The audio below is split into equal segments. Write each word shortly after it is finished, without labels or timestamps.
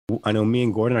I know me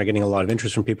and Gordon are getting a lot of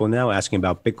interest from people now asking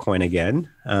about Bitcoin again.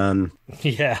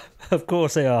 Yeah, of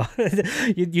course they are.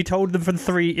 you told them from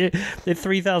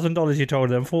 $3,000. You told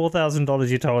them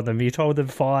 $4,000. You told them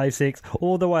 5, 6,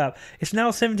 all the way up. It's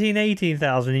now 17,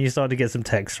 18,000, and you start to get some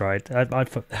text, right?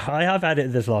 I have had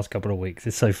it this last couple of weeks.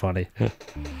 It's so funny.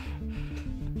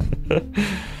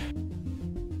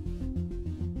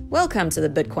 Welcome to the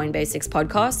Bitcoin Basics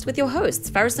podcast with your hosts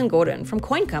Faris and Gordon from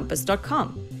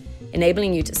CoinCompass.com,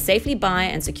 enabling you to safely buy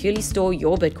and securely store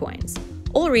your Bitcoins.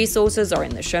 All resources are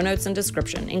in the show notes and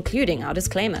description, including our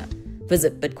disclaimer.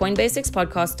 Visit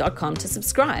BitcoinBasicsPodcast.com to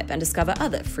subscribe and discover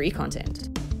other free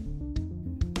content.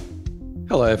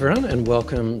 Hello, everyone, and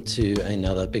welcome to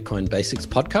another Bitcoin Basics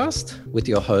podcast with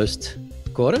your host,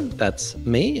 Gordon. That's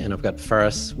me, and I've got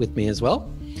Faris with me as well.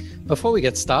 Before we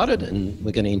get started, and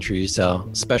we're going to introduce our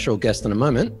special guest in a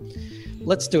moment,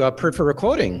 let's do our proof of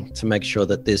recording to make sure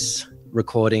that this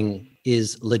recording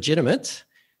is legitimate.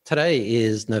 Today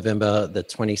is November the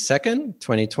 22nd,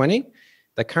 2020.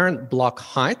 The current block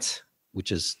height, which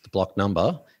is the block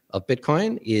number of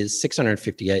Bitcoin, is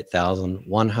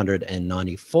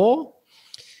 658,194.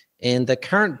 And the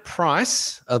current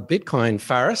price of Bitcoin,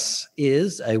 Faris,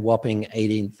 is a whopping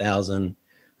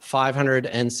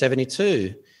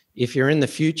 18,572. If you're in the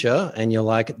future and you're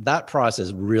like, that price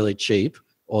is really cheap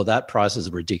or that price is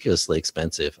ridiculously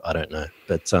expensive, I don't know.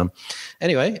 But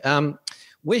anyway,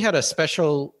 we had a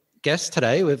special guest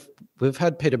today. We've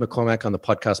had Peter McCormack on the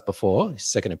podcast before, his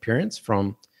second appearance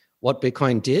from What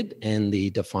Bitcoin Did and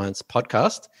the Defiance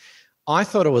podcast. I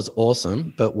thought it was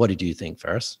awesome, but what did you think,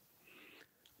 Faris?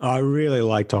 I really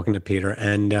like talking to Peter.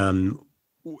 And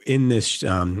in this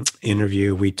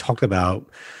interview, we talked about,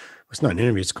 it's not an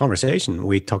interview, it's a conversation.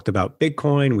 We talked about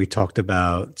Bitcoin. We talked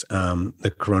about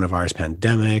the coronavirus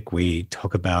pandemic. We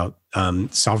talk about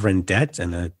sovereign debt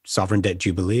and the sovereign debt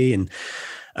jubilee. And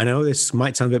I know this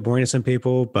might sound a bit boring to some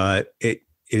people, but it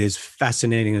is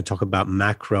fascinating to talk about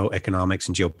macroeconomics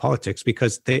and geopolitics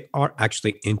because they are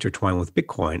actually intertwined with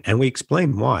Bitcoin. And we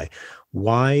explain why.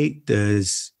 Why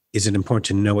is it important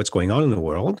to know what's going on in the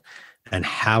world and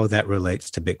how that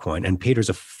relates to Bitcoin? And Peter's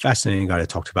a fascinating guy to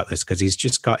talk to about this because he's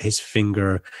just got his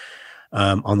finger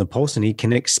on the pulse and he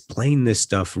can explain this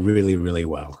stuff really, really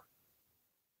well.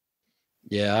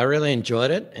 Yeah, I really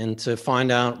enjoyed it. And to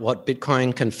find out what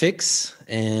Bitcoin can fix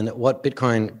and what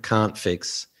Bitcoin can't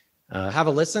fix, have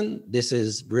a listen. This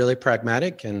is really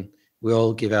pragmatic and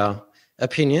we'll give our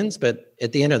opinions. But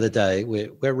at the end of the day,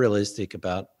 we're realistic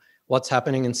about what's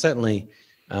happening and certainly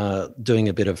doing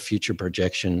a bit of future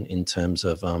projection in terms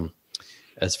of,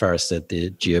 as Faris said,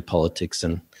 the geopolitics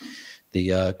and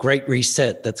the great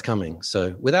reset that's coming.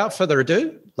 So without further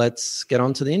ado, let's get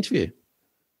on to the interview.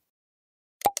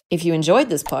 If you enjoyed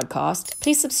this podcast,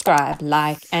 please subscribe,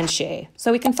 like, and share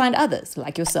so we can find others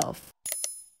like yourself.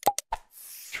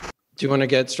 Do you want to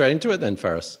get straight into it then,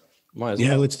 Faris?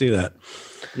 Yeah, let's do that.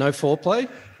 No foreplay?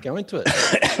 Go into it.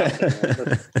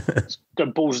 Let's go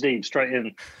balls deep, straight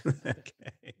in. Okay.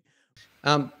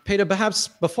 Peter, perhaps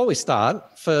before we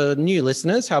start, for new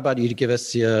listeners, how about you to give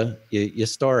us your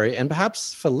story? And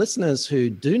perhaps for listeners who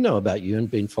do know about you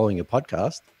and been following your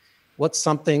podcast, what's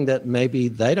something that maybe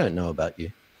they don't know about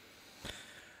you?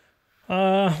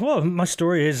 Well, my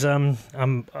story is I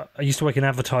used to work in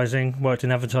advertising, worked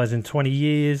in advertising 20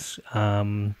 years,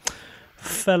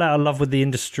 fell out of love with the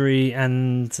industry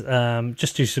and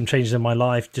just due to some changes in my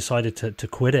life, decided to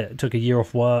quit it. Took a year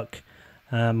off work.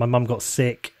 My mum got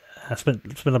sick. I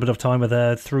spent a bit of time with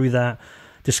her through that,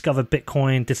 discovered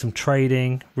Bitcoin, did some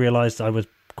trading, realized I was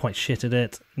quite shit at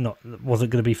it,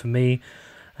 wasn't going to be for me.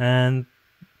 And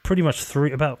pretty much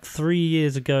about 3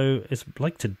 years ago, it's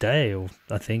like today, or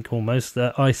I think almost,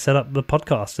 I set up the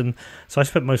podcast. And so I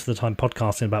spent most of the time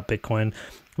podcasting about Bitcoin,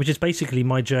 which is basically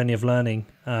my journey of learning.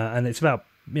 And it's about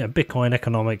Bitcoin,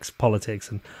 economics, politics,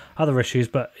 and other issues.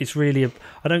 But it's really,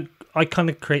 I kind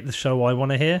of create the show I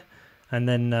want to hear. And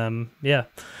then,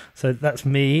 so that's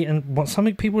me. And what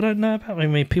something people don't know about me, I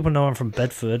mean, people know I'm from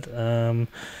Bedford. I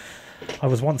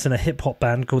was once in a hip-hop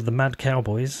band called the Mad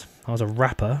Cowboys. I was a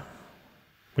rapper,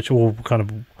 which all kind of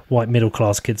white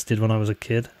middle-class kids did when I was a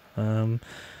kid. Me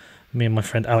and my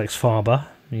friend Alex Farber,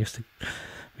 we used to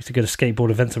go to skateboard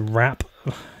events and rap.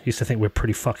 Used to think we're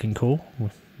pretty fucking cool.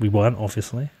 We weren't,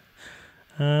 obviously.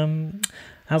 Outside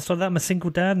of that, I'm a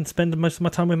single dad and spend most of my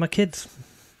time with my kids.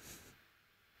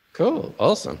 Cool,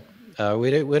 awesome.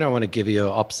 We don't want to give your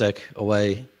OPSEC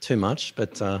away too much,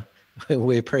 but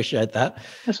we appreciate that.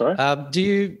 That's all right. Do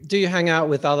you hang out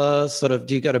with other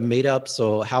do you go to meetups,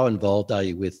 or how involved are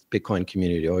you with Bitcoin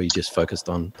community, or are you just focused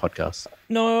on podcasts?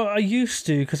 No, I used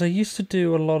to, because I used to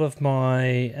do a lot of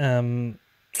my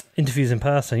interviews in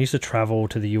person. I used to travel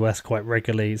to the US quite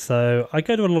regularly, so I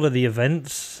go to a lot of the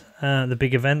events, the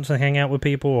big events, and hang out with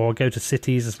people, or go to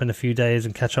cities and spend a few days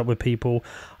and catch up with people.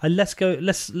 I less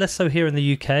so here in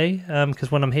the UK,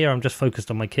 because when I'm here, I'm just focused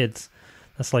on my kids.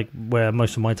 That's like where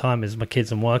most of my time is, my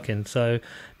kids and working. So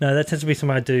no, that tends to be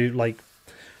something I do like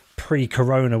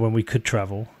pre-corona when we could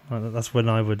travel. That's when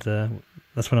I would do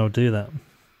that.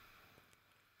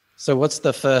 So what's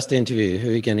the first interview? Who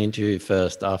are you going to interview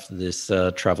first after this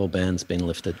travel ban's been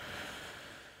lifted?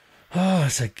 Oh,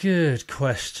 it's a good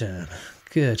question.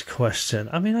 Good question.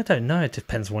 I mean, I don't know. It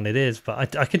depends when it is,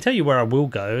 but I can tell you where I will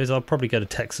go is I'll probably go to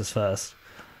Texas first.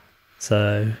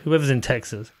 So whoever's in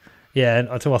Texas, yeah,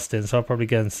 to Austin. So I'll probably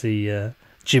go and see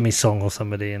Jimmy Song or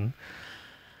somebody and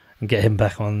get him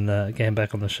back on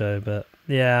the show. But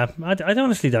yeah, I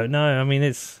honestly don't know. I mean,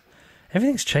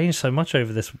 everything's changed so much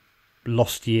over this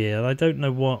lost year, and I don't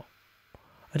know what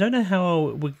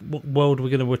world we're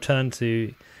going to return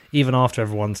to even after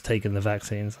everyone's taken the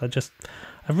vaccines. I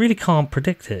really can't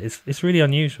predict it. It's really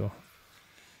unusual.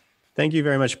 Thank you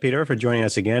very much, Peter, for joining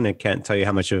us again. I can't tell you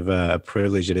how much of a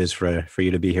privilege it is for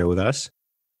you to be here with us.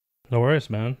 No worries,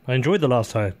 man. I enjoyed the last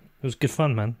time. It was good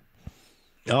fun, man.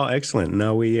 Oh, excellent.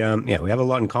 No, we have a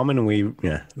lot in common, and we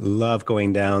love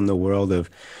going down the world of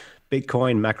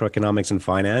Bitcoin, macroeconomics, and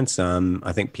finance.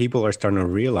 I think people are starting to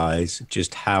realize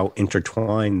just how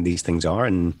intertwined these things are.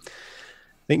 And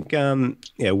I think,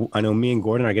 I know me and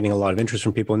Gordon are getting a lot of interest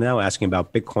from people now asking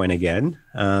about Bitcoin again.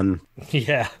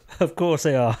 Yeah, of course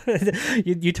they are.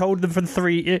 You told them from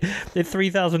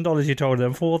 $3,000 you told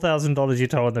them, $4,000 you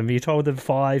told them, $5,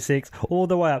 $6, all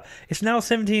the way up. It's now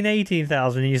 17,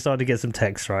 18,000 and you start to get some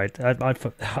text, right?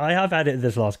 I have had it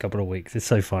this last couple of weeks. It's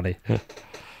so funny.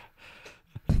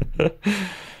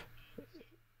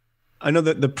 I know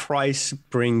that the price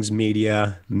brings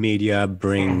media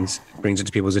brings it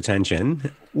to people's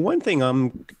attention. One thing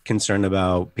I'm concerned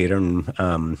about, Peter,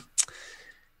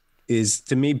 is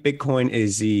to me, Bitcoin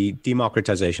is the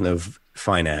democratization of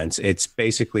finance. It's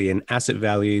basically an asset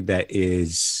value that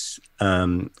is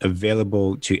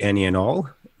available to any and all.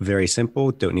 Very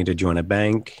simple. Don't need to join a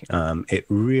bank. It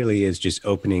really is just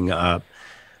opening up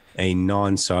a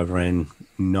non-sovereign,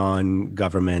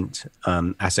 non-government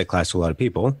asset class to a lot of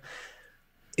people.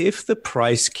 If the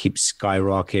price keeps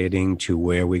skyrocketing to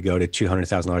where we go to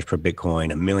 $200,000 per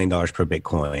Bitcoin, $1 million per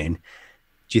Bitcoin,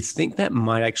 do you think that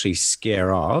might actually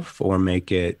scare off or make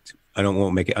it,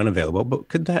 won't make it unavailable, but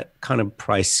could that kind of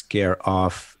price scare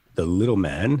off the little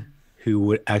man who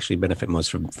would actually benefit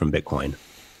most from Bitcoin?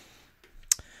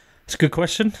 It's a good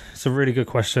question. It's a really good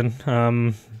question.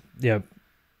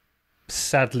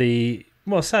 Sadly,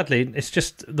 it's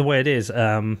just the way it is.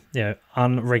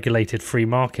 Unregulated free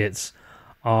markets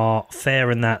are fair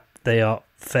in that they are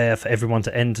fair for everyone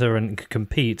to enter and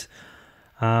compete.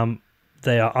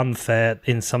 They are unfair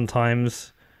in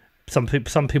sometimes. Some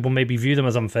people maybe view them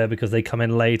as unfair because they come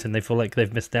in late and they feel like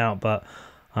they've missed out. But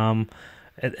I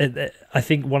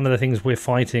think one of the things we're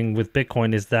fighting with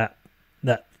Bitcoin is that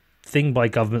thing by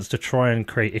governments to try and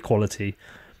create equality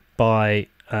by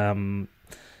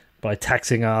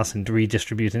taxing us and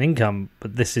redistributing income.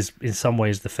 But this is in some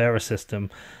ways the fairer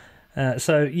system.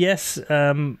 So yes,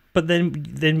 but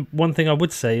then one thing I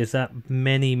would say is that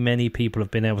many people have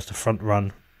been able to front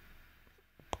run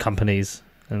companies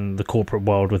and the corporate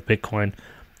world with Bitcoin.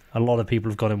 A lot of people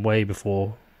have gone in way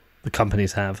before the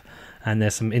companies have, and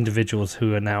there's some individuals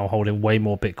who are now holding way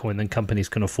more Bitcoin than companies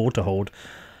can afford to hold.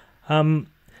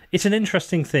 It's an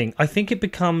interesting thing. I think it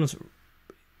depends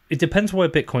where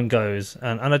Bitcoin goes,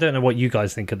 and I don't know what you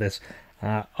guys think of this.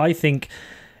 I think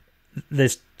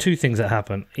there's two things that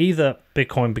happen. Either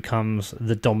Bitcoin becomes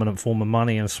the dominant form of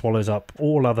money and swallows up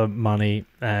all other money,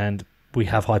 and we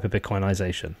have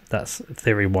hyper-Bitcoinization. That's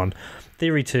theory one.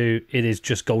 Theory two, it is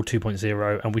just gold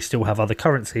 2.0, and we still have other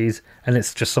currencies, and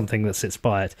it's just something that sits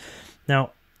by it.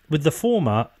 Now, with the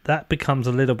former, that becomes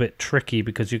a little bit tricky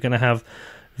because you're going to have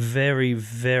very,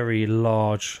 very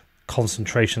large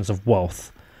concentrations of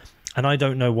wealth. And I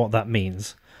don't know what that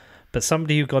means. But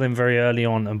somebody who got in very early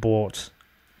on and bought,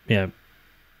 maybe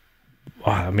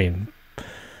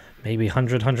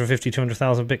 100, 150,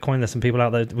 200,000 Bitcoin. There's some people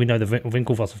out there. We know the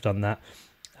Winklevoss have done that.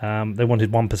 They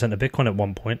wanted 1% of Bitcoin at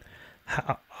one point.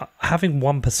 Having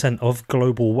 1% of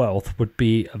global wealth would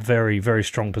be a very, very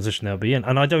strong position they'll be in.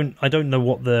 And I don't know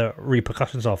what the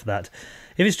repercussions are for that.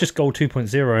 If it's just gold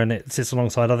 2.0 and it sits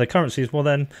alongside other currencies, well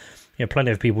then,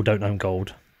 plenty of people don't own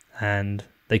gold, and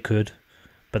they could,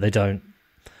 but they don't.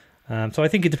 So I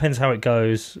think it depends how it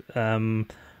goes.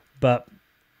 But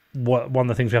one of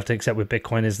the things we have to accept with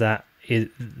Bitcoin is that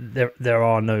there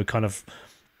are no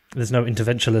there's no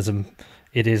interventionism.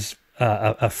 It is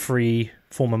a free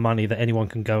form of money that anyone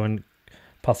can go and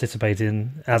participate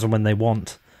in as and when they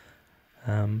want.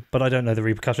 But I don't know the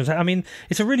repercussions. I mean,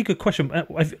 it's a really good question.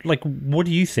 Like, what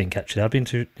do you think, actually? I'd be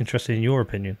interested in your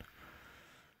opinion.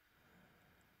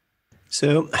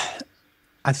 So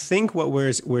I think what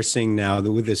we're seeing now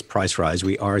with this price rise,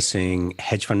 we are seeing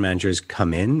hedge fund managers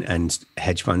come in and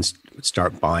hedge funds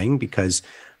start buying, because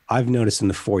I've noticed in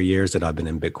the 4 years that I've been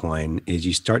in Bitcoin is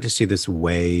you start to see this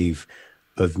wave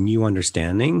of new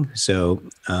understanding. So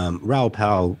Raoul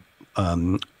Pal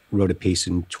wrote a piece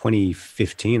in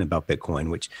 2015 about Bitcoin,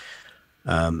 which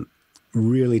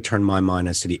really turned my mind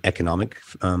as to the economic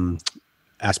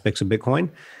aspects of Bitcoin.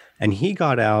 And he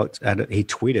got out, he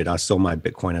tweeted, I sold my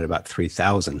Bitcoin at about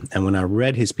 3,000. And when I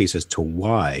read his piece as to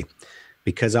why,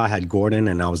 because I had Gordon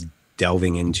and I was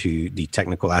delving into the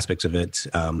technical aspects of it,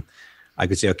 I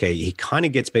could say, okay, he kind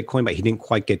of gets Bitcoin, but he didn't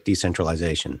quite get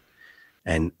decentralization.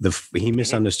 And he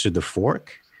misunderstood the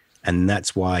fork, and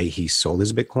that's why he sold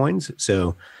his Bitcoins.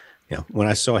 So, when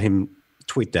I saw him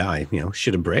tweet that, I,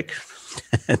 shit a brick.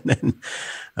 And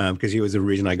then, because he was the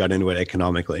reason I got into it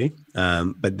economically.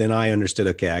 But then I understood,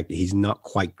 okay, he's not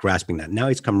quite grasping that. Now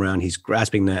he's come around, he's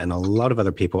grasping that. And a lot of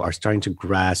other people are starting to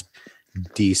grasp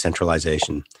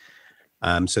decentralization.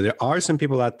 So there are some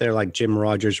people out there, like Jim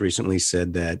Rogers recently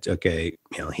said that, okay,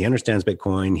 he understands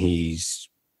Bitcoin. He's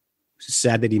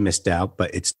sad that he missed out,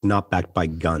 but it's not backed by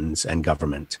guns and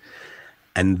government.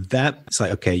 And that's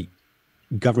like, okay,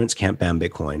 governments can't ban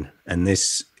Bitcoin. And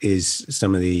this is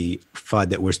some of the FUD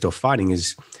that we're still fighting,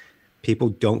 is people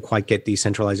don't quite get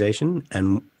decentralization.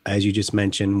 And as you just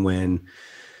mentioned,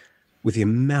 with the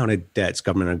amount of debts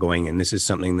government are going in, this is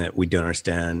something that we don't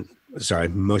understand. Sorry,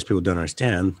 most people don't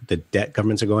understand the debt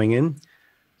governments are going in,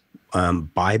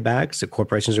 buybacks that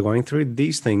corporations are going through.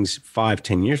 These things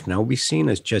 5-10 years from now will be seen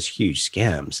as just huge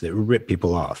scams that rip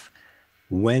people off.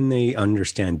 When they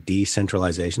understand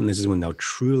decentralization, this is when they'll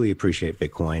truly appreciate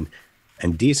Bitcoin.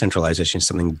 And decentralization is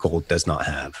something gold does not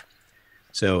have.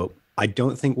 So I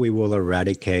don't think we will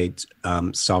eradicate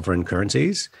sovereign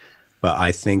currencies, but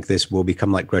I think this will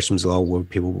become like Gresham's Law, where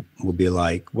people will be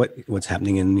like, what's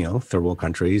happening in third world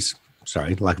countries?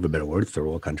 Sorry, lack of a better word, third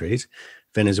world countries,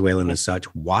 Venezuela and such.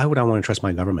 Why would I want to trust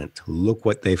my government? Look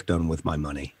what they've done with my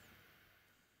money.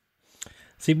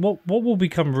 See, what will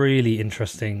become really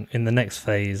interesting in the next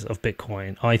phase of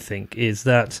Bitcoin, I think, is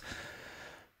that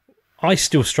I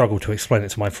still struggle to explain it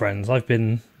to my friends. I've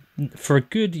been, for a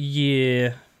good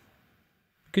year,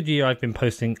 I've been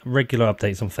posting regular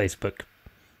updates on Facebook,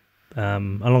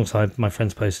 alongside my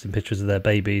friends posting pictures of their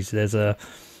babies. It'll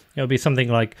be something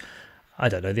like, I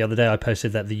don't know, the other day I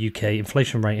posted that the UK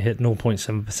inflation rate hit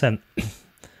 0.7%.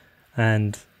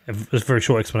 And it was a very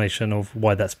short explanation of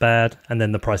why that's bad, and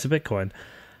then the price of Bitcoin.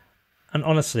 And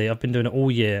honestly, I've been doing it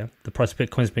all year. The price of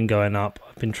Bitcoin's been going up.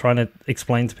 I've been trying to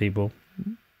explain to people.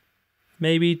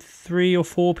 Maybe 3 or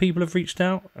 4 people have reached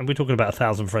out, and we're talking about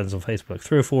 1,000 friends on Facebook.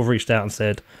 3 or 4 have reached out and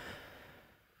said,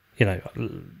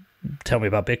 tell me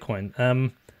about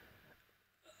Bitcoin.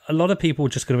 A lot of people are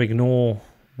just going to ignore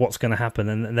what's going to happen,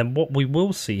 and then what we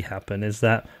will see happen is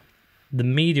that the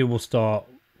media will start.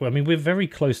 Well, I mean, we're very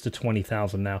close to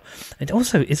 20,000 now, and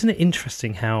also, isn't it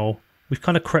interesting how we've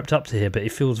kind of crept up to here, but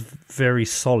it feels very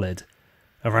solid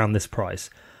around this price.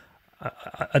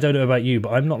 I don't know about you,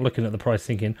 but I'm not looking at the price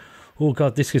thinking, oh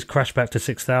God, this has crashed back to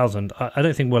 6,000. I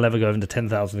don't think we'll ever go into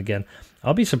 10,000 again.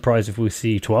 I'll be surprised if we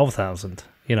see 12,000.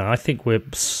 I think we're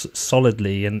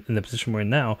solidly in the position we're in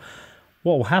now.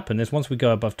 What will happen is once we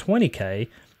go above 20K,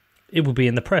 it will be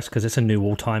in the press because it's a new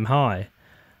all-time high.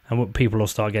 And people will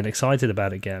start getting excited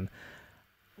about it again.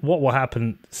 What will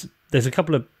happen, there's a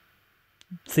couple of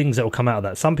things that will come out of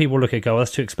that. Some people will look at it and go,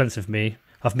 that's too expensive for me.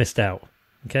 I've missed out.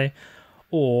 Okay?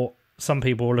 Or some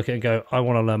people will look at it and go, I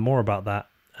want to learn more about that.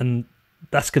 And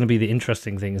that's going to be the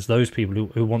interesting thing, is those people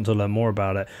who want to learn more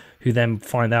about it, who then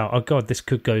find out, oh God, this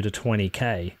could go to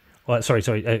 20K. Or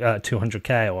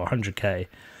 200K or 100K.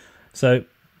 So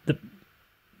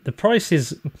the price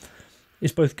is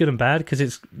both good and bad, because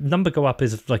its number go up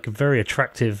is like a very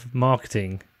attractive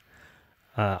marketing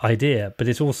idea, but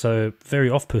it's also very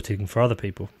off-putting for other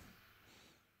people.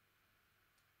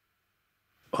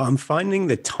 I'm finding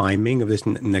the timing of this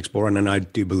next bull run, and I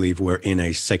do believe we're in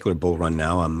a secular bull run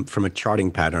now. From a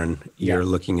charting pattern, you're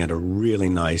looking at a really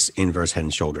nice inverse head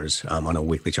and shoulders on a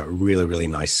weekly chart. Really, really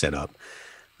nice setup.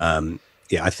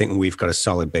 I think we've got a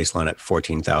solid baseline at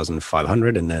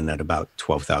 14,500 and then at about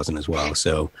 12,000 as well.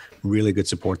 So really good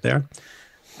support there.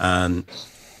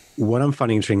 What I'm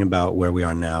finding interesting about where we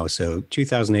are now, so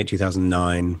 2008,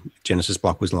 2009, Genesis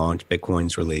Block was launched,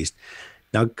 Bitcoin's released.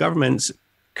 Now governments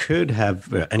could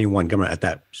have any one government at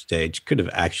that stage could have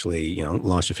actually,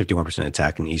 launched a 51%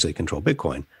 attack and easily controlled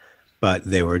Bitcoin, but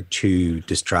they were too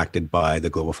distracted by the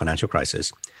global financial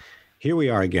crisis. Here we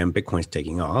are again, Bitcoin's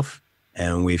taking off,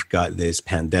 and we've got this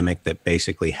pandemic that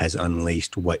basically has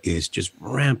unleashed what is just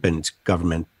rampant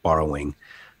government borrowing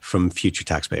from future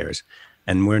taxpayers.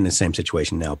 And we're in the same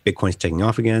situation now. Bitcoin's taking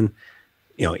off again.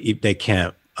 They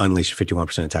can't unleash a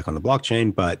 51% attack on the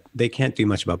blockchain, but they can't do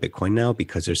much about Bitcoin now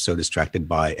because they're so distracted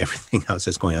by everything else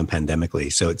that's going on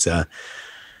pandemically. So it's a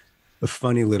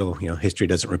funny little, history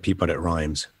doesn't repeat, but it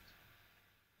rhymes.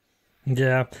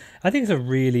 Yeah, I think it's a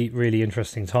really, really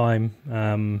interesting time.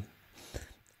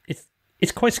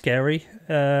 It's quite scary.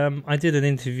 I did an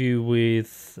interview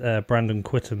with Brandon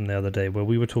Quittem the other day where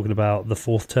we were talking about The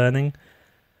Fourth Turning,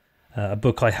 a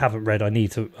book I haven't read. I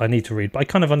need to read, but I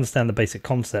kind of understand the basic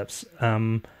concepts.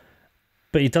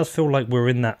 But it does feel like we're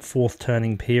in that fourth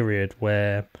turning period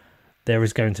where there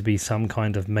is going to be some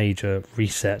kind of major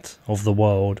reset of the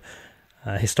world.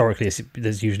 Historically,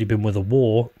 there's usually been with a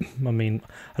war. I mean,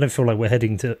 I don't feel like we're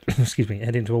heading to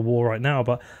heading to a war right now,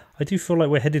 but I do feel like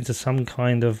we're heading to some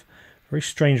kind of very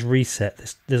strange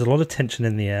reset. There's a lot of tension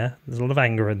in the air. There's a lot of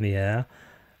anger in the air.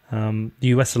 The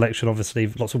US election, obviously,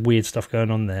 lots of weird stuff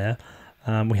going on there.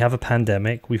 We have a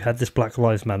pandemic. We've had this Black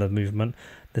Lives Matter movement.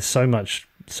 There's so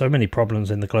many problems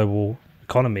in the global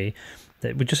economy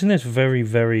that we're just in this very,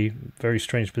 very, very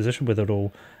strange position with it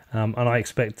all. And I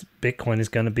expect Bitcoin is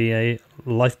going to be a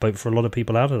lifeboat for a lot of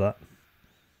people out of that.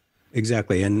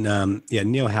 Exactly. And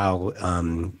Neil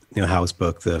Howe's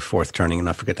book, The Fourth Turning, and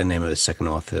I forget the name of the second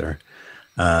author.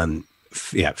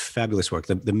 Fabulous work.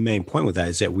 The main point with that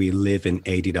is that we live in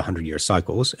 80 to 100 year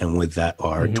cycles. And with that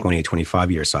are 20 to 25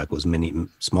 year cycles, many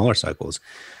smaller cycles.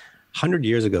 100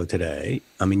 years ago today,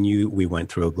 we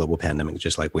went through a global pandemic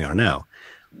just like we are now.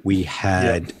 We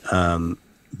had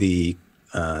the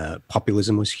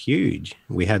populism was huge.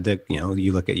 We had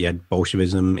you had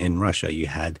Bolshevism in Russia. You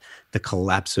had the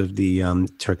collapse of the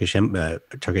Turkish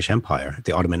Empire,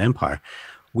 the Ottoman Empire.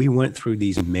 We went through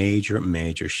these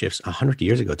major shifts 100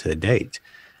 years ago to the date.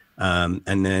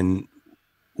 And then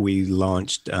we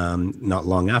launched, not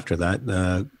long after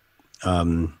that,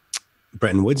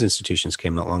 Bretton Woods institutions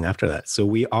came not long after that. So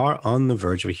we are on the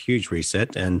verge of a huge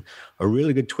reset, and a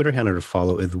really good Twitter handle to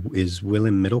follow is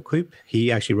Willem Middelkoop. He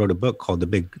actually wrote a book called The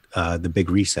Big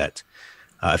Reset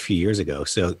a few years ago.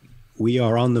 So we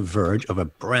are on the verge of a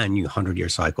brand new 100-year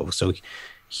cycle. So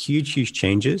huge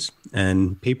changes,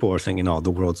 and people are thinking, oh,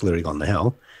 the world's literally gone to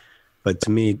hell. But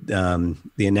to me, the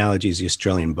analogy is the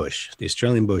Australian bush. The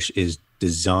Australian bush is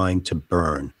designed to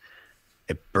burn.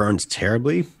 It burns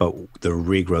terribly, but the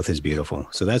regrowth is beautiful.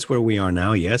 So that's where we are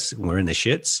now. Yes, we're in the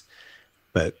shits,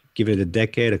 but give it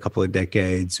a couple of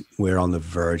decades, we're on the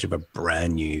verge of a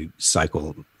brand new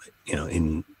cycle,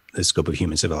 in the scope of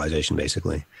human civilization,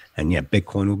 basically. And yeah,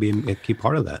 Bitcoin will be a key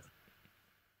part of that.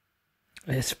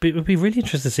 It would be really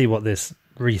interesting to see what this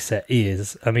reset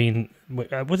is. I mean,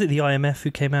 was it the IMF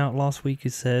who came out last week who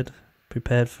said,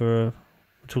 we're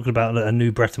talking about a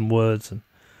new Bretton Woods, and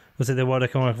was it the World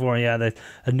Economic Forum? Yeah,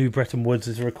 a new Bretton Woods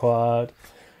is required.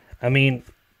 I mean,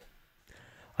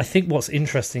 I think what's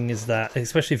interesting is that,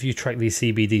 especially if you track these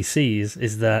CBDCs,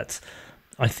 is that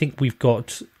I think we've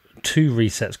got two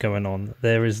resets going on.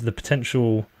 There is the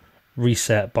potential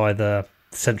reset by the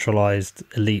centralized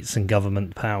elites and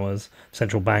government powers,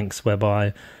 central banks,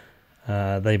 whereby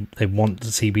they want the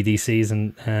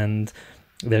CBDCs, and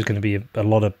there's going to be a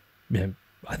lot of,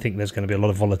 I think there's going to be a lot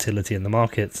of volatility in the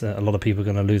markets. A lot of people are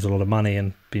going to lose a lot of money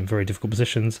and be in very difficult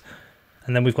positions.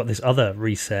 And then we've got this other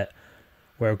reset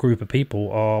where a group of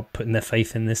people are putting their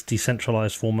faith in this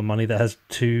decentralized form of money that has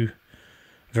two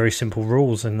very simple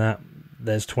rules, in that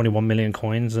there's 21 million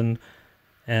coins, and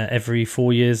every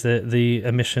 4 years the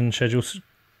emission schedule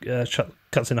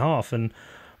cuts in half. And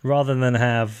rather than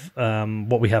have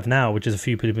what we have now, which is a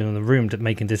few people in the room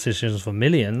making decisions for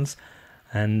millions,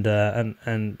 and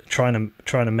trying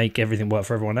to make everything work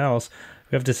for everyone else,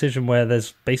 we have a decision where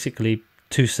there's basically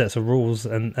two sets of rules,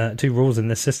 and two rules in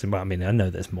this system. But I mean, I know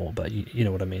there's more, but you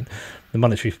know what I mean. The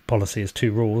monetary policy is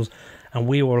two rules, and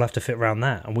we all have to fit around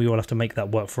that, and we all have to make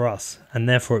that work for us. And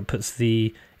therefore, it puts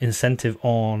the incentive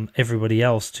on everybody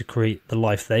else to create the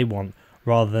life they want,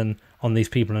 rather than on these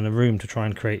people in a room to try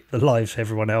and create the lives for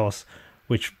everyone else,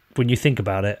 which, when you think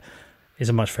about it, is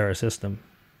a much fairer system.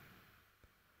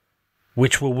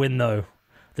 Which will win, though?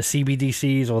 The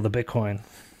CBDCs or the Bitcoin?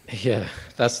 Yeah,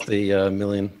 that's the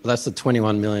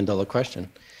 $21 million question.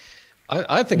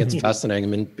 I think it's fascinating. I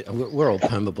mean, we're all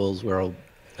permabulls, we're all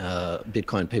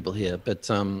Bitcoin people here, but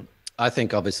I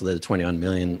think obviously the 21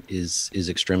 million is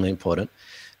extremely important.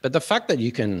 But the fact that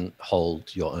you can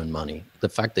hold your own money, the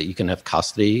fact that you can have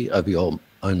custody of your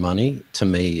own money, to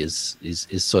me is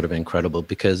sort of incredible,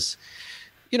 because,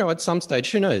 you know, at some stage,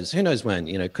 who knows when,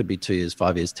 you know, it could be 2 years,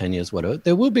 5 years, 10 years, whatever,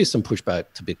 there will be some pushback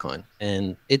to Bitcoin,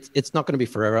 and it's not going to be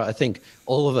forever. I think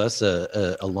all of us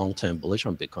are long-term bullish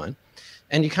on Bitcoin,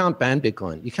 and you can't ban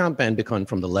Bitcoin. You can't ban Bitcoin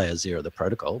from the layer 0 of the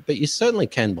protocol, but you certainly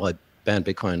can ban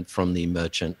Bitcoin from the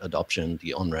merchant adoption,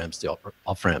 the on-ramps, the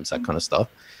off-ramps, that kind of stuff.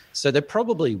 So there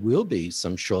probably will be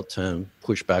some short-term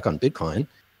pushback on Bitcoin.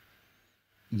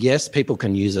 Yes, people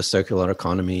can use a circular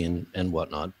economy and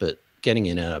whatnot, but getting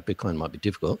in and out of Bitcoin might be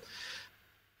difficult.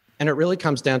 And it really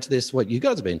comes down to this, what you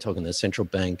guys have been talking, the central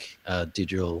bank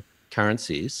digital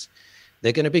currencies.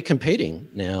 They're going to be competing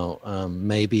now.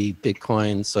 Maybe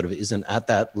Bitcoin sort of isn't at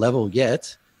that level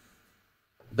yet,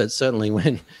 but certainly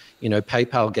when, you know,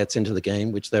 PayPal gets into the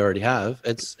game, which they already have,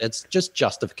 it's just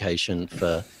justification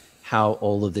for how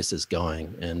all of this is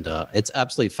going. And it's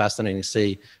absolutely fascinating to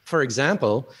see. For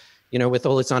example, you know, with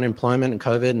all this unemployment and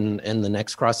COVID and the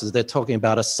next crisis, they're talking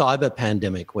about a cyber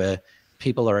pandemic where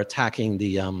people are attacking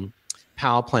the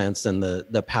power plants and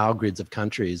the power grids of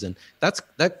countries. And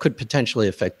that could potentially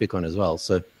affect Bitcoin as well.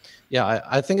 So, yeah,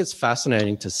 I think it's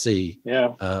fascinating to see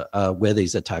where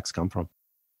these attacks come from.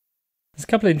 There's a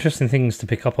couple of interesting things to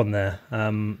pick up on there.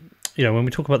 You know, when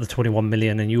we talk about the 21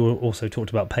 million, and you also talked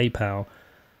about PayPal,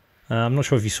 I'm not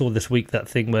sure if you saw this week that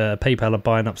thing where PayPal are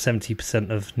buying up 70%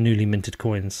 of newly minted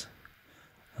coins,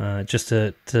 just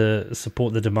to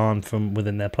support the demand from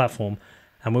within their platform.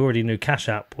 And we already knew Cash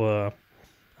App were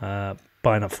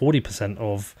buying up 40%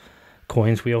 of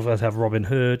coins. We also have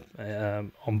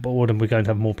Robinhood on board, and we're going to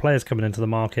have more players coming into the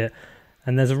market.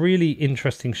 And there's a really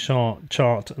interesting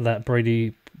chart that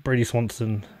Brady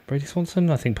Swanson,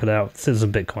 I think, put out,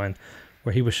 Citizen Bitcoin,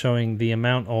 where he was showing the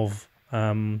amount of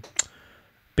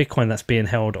Bitcoin that's being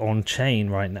held on chain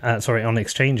right now, on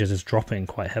exchanges, is dropping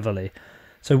quite heavily.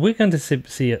 So we're going to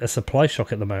see a supply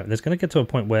shock at the moment. There's going to get to a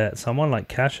point where someone like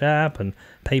Cash App and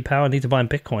PayPal need to buy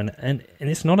Bitcoin, and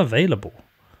it's not available.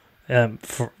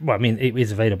 It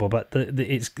is available, but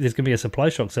there's going to be a supply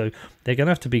shock. So they're going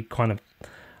to have to be kind of,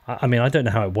 I mean, I don't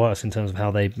know how it works in terms of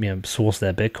how they source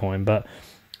their Bitcoin, but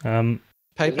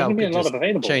PayPal could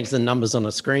just change the numbers on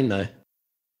a screen, though.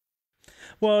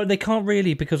 Well, they can't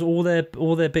really, because all their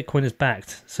Bitcoin is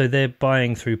backed. So they're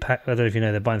buying through I don't know if you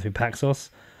know, they're buying through Paxos.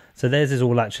 So theirs is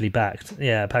all actually backed.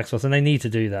 Yeah, Paxos, and they need to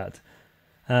do that.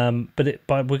 But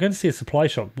we're going to see a supply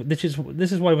shock. This is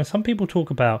why when some people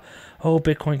talk about,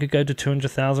 Bitcoin could go to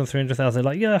 200,000, 300,000,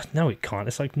 they're like, yeah, no, it can't.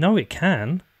 It's like, no, it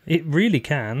can. It really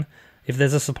can. If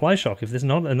there's a supply shock, if there's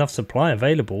not enough supply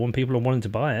available and people are wanting to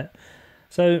buy it.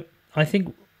 So I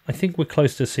think we're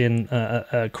close to seeing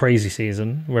a crazy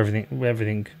season where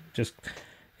everything just,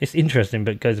 it's interesting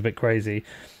but goes a bit crazy.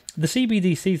 The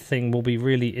CBDC thing will be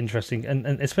really interesting, and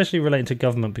especially relating to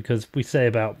government, because we say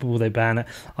about will they ban it.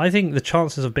 I think the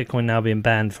chances of Bitcoin now being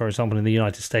banned, for example, in the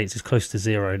United States is close to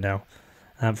zero now,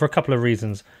 for a couple of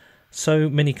reasons. So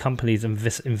many companies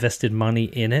invested money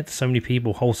in it. So many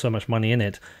people hold so much money in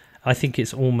it. I think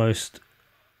it's almost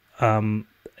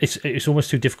it's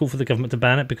almost too difficult for the government to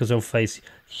ban it, because they'll face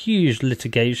huge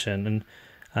litigation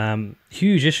and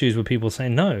huge issues with people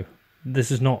saying, no,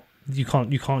 this is not, you can't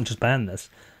just ban this.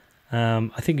 I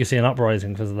think you'll see an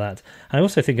uprising because of that. And I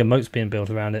also think a moat's being built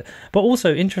around it. But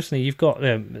also, interestingly, you've got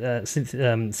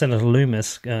Senator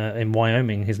Loomis in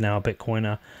Wyoming, who's now a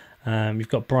Bitcoiner. You've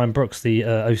got Brian Brooks, the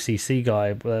OCC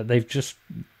guy. They've just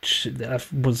I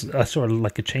saw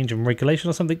like a change in regulation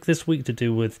or something this week to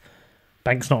do with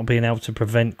banks not being able to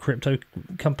prevent crypto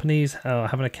companies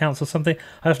having accounts or something.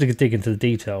 I have to dig into the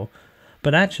detail.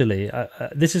 But actually,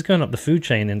 this is going up the food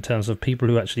chain in terms of people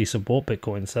who actually support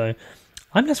Bitcoin. So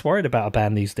I'm less worried about a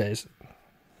ban these days.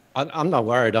 I'm not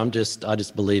worried. I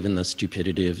just believe in the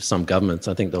stupidity of some governments.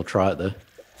 I think they'll try it though.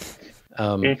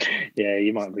 Yeah,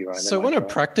 you might be right. So on a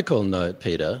practical note,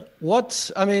 Peter,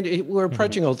 we're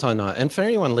approaching all-time high. And for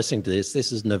anyone listening to this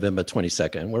is November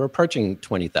 22nd. We're approaching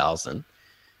 20,000.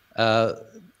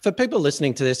 For people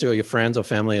listening to this, who are your friends or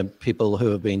family and people who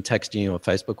have been texting you on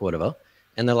Facebook or whatever,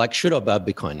 and they're like, should I buy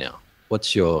Bitcoin now?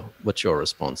 What's your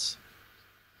response?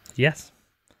 Yes.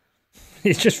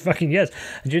 It's just fucking yes.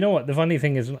 And do you know what? The funny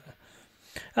thing is,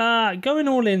 going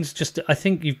all in is just, I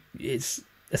think it's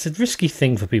a risky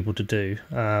thing for people to do.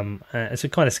 It's a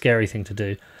kind of scary thing to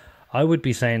do. I would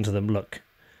be saying to them, look,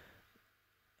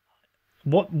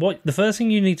 what the first thing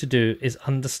you need to do is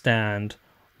understand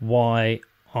why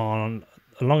on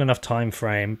a long enough time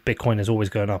frame Bitcoin is always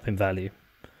going up in value.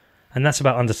 And that's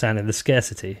about understanding the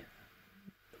scarcity.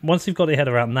 Once you've got your head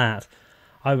around that,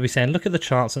 I would be saying, look at the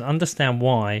charts and understand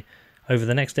why over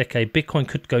the next decade, Bitcoin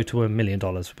could go to $1 million for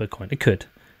Bitcoin. It could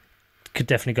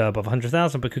definitely go above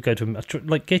 100,000, but could go to,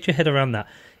 like, get your head around that.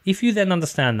 If you then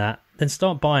understand that, then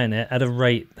start buying it at a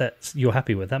rate that you're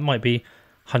happy with. That might be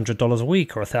 $100 a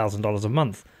week or $1,000 a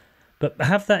month. But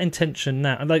have that intention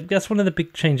now. Like, that's one of the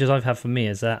big changes I've had for me,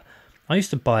 is that I used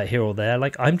to buy it here or there.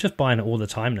 Like, I'm just buying it all the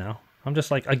time now. I'm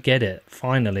just like, I get it.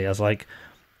 Finally, I was like,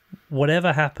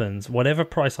 whatever happens, whatever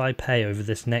price I pay over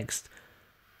this next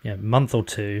month or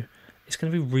two, it's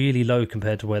going to be really low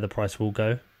compared to where the price will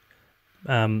go.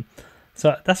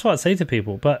 So that's what I'd say to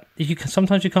people. But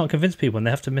sometimes you can't convince people and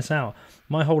they have to miss out.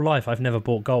 My whole life, I've never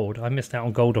bought gold. I missed out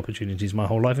on gold opportunities my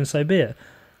whole life, and so be it.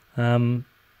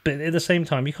 But at the same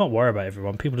time, you can't worry about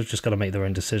everyone. People have just got to make their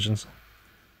own decisions.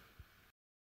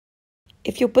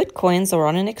 If your Bitcoins are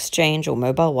on an exchange or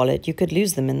mobile wallet, you could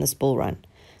lose them in this bull run.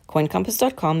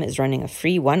 CoinCompass.com is running a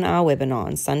free 1-hour webinar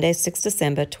on Sunday, 6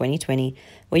 December 2020,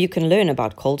 where you can learn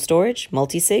about cold storage,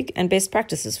 multi-sig, and best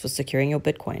practices for securing your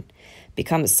Bitcoin.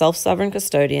 Become a self-sovereign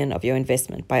custodian of your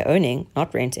investment by owning,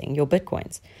 not renting, your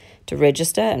Bitcoins. To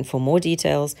register and for more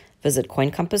details, visit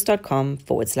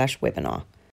CoinCompass.com/webinar.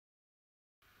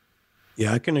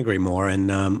 Yeah, I can agree more.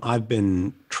 And I've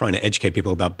been trying to educate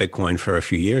people about Bitcoin for a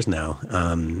few years now.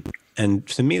 And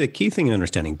to me, the key thing in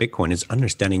understanding Bitcoin is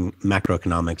understanding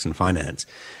macroeconomics and finance.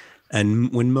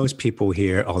 And when most people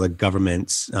hear all the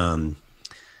government's,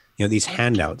 these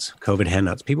handouts, COVID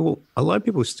handouts, a lot of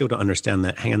people still don't understand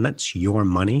that, hang on, that's your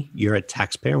money. You're a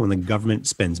taxpayer. When the government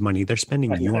spends money, they're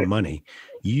spending your money.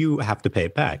 You have to pay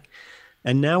it back.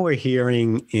 And now we're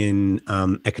hearing in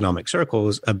economic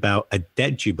circles about a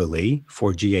debt jubilee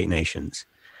for G8 nations.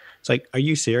 It's like, are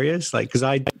you serious? Like, because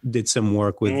I did some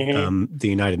work with the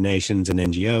United Nations and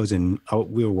NGOs, and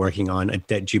we were working on a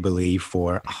debt jubilee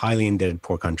for highly indebted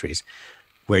poor countries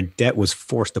where debt was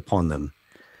forced upon them.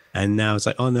 And now it's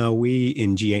like, oh no, we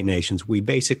in G8 nations, we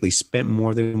basically spent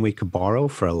more than we could borrow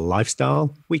for a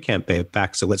lifestyle. We can't pay it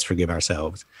back, so let's forgive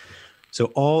ourselves. So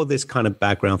all this kind of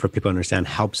background for people to understand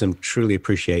helps them truly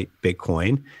appreciate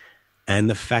Bitcoin, and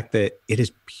the fact that it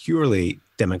is purely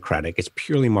democratic, it's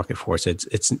purely market force.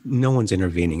 It's no one's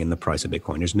intervening in the price of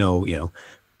Bitcoin. There's no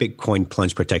Bitcoin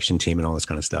plunge protection team and all this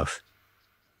kind of stuff.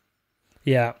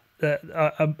 Yeah,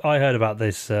 I heard about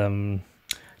this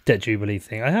debt jubilee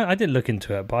thing. I did look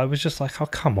into it, but I was just like, oh,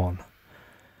 come on.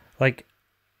 Like,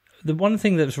 the one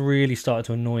thing that's really started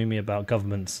to annoy me about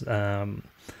governments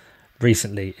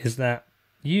recently is that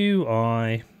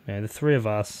the three of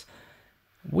us,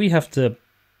 we have to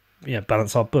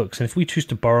balance our books. And if we choose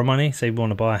to borrow money, say we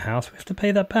want to buy a house, we have to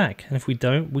pay that back. And if we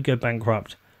don't, we go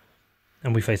bankrupt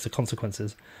and we face the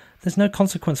consequences. There's no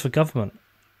consequence for government.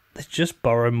 They just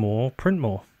borrow more, print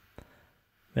more.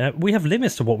 We have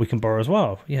limits to what we can borrow as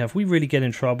well. If we really get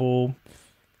in trouble,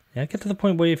 get to the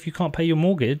point where if you can't pay your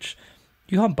mortgage,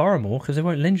 you can't borrow more because they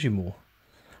won't lend you more.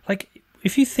 Like,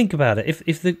 if you think about it,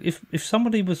 if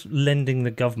somebody was lending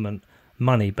the government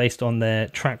money based on their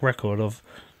track record of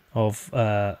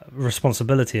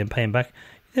responsibility and paying back,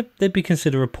 they'd be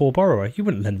considered a poor borrower. You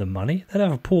wouldn't lend them money; they'd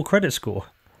have a poor credit score.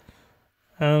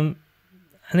 And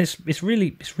it's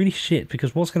really shit,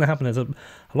 because what's going to happen is a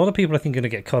lot of people, I think, are going to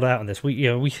get caught out on this.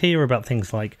 We hear about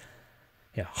things like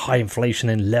high inflation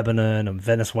in Lebanon and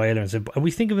Venezuela, and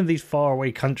we think of these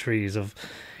faraway countries of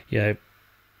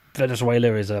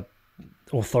Venezuela is a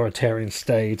authoritarian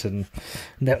state, and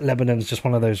Lebanon's just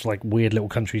one of those like weird little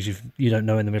countries you don't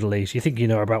know in the Middle East. You think you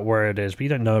know about where it is, but you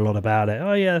don't know a lot about it.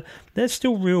 Oh yeah, there's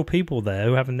still real people there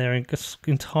who are having their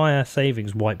entire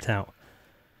savings wiped out.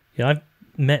 I've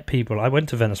met people. I went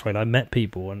to Venezuela. I met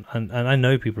people, and I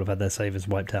know people have had their savings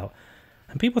wiped out.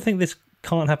 And people think this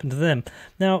can't happen to them.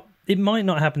 Now, it might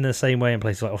not happen in the same way in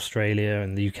places like Australia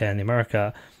and the UK and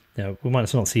America. We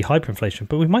might not see hyperinflation,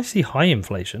 but we might see high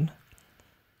inflation.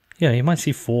 You might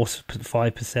see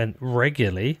 4-5%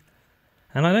 regularly,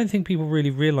 and I don't think people really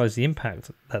realise the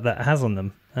impact that has on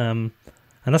them. And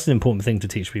that's an important thing to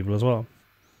teach people as well.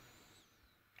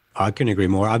 I couldn't agree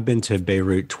more. I've been to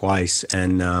Beirut twice,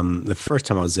 and the first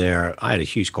time I was there, I had a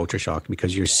huge culture shock,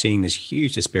 because you're seeing this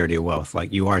huge disparity of wealth.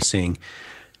 Like, you are seeing,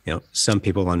 some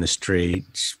people on the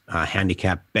street,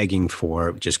 handicapped, begging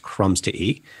for just crumbs to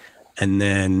eat, and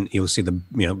then you'll see the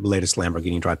latest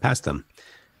Lamborghini drive past them.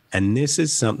 And this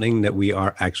is something that we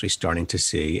are actually starting to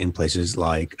see in places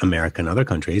like America and other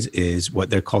countries, is what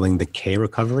they're calling the K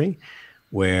recovery,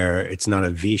 where it's not a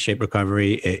V-shaped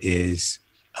recovery. It is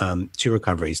two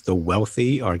recoveries. The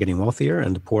wealthy are getting wealthier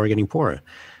and the poor are getting poorer.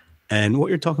 And what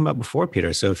you're talking about before,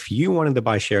 Peter, so if you wanted to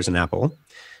buy shares in Apple,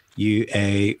 you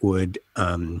would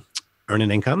earn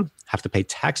an income, have to pay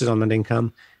taxes on that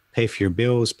income, pay for your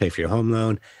bills, pay for your home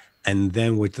loan, And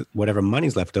then with whatever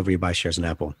money's left over, you buy shares in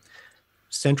Apple.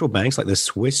 Central banks, like the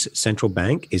Swiss central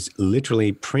bank, is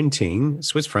literally printing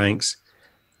Swiss francs,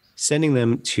 sending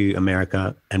them to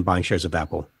America and buying shares of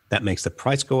Apple. That makes the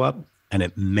price go up, and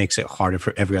it makes it harder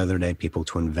for every other day people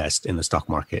to invest in the stock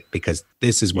market, because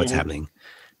this is what's happening.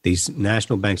 These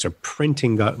national banks are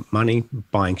printing money,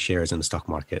 buying shares in the stock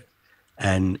market,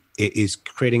 and it is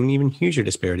creating an even huger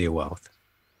disparity of wealth.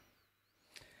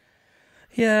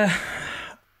 Yeah.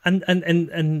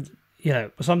 And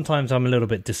sometimes I'm a little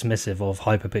bit dismissive of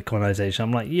hyper Bitcoinization.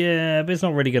 I'm like, yeah, but it's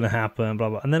not really going to happen, blah,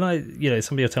 blah. And then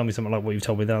somebody will tell me something like what you've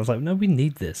told me then. I was like, no, we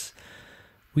need this.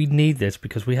 We need this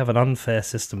because we have an unfair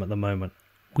system at the moment.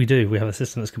 We do. We have a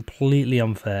system that's completely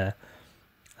unfair.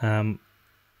 And,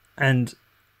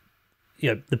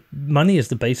 the money is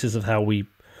the basis of how we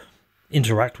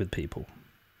interact with people.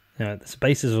 It's the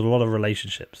basis of a lot of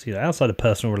relationships, outside of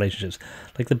personal relationships.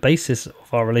 Like, the basis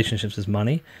of our relationships is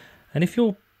money. And if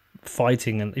you're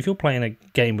fighting and if you're playing a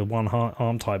game with one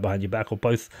arm tied behind your back or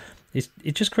both,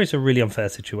 it just creates a really unfair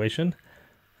situation.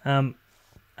 And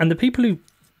the people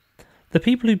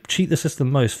who cheat the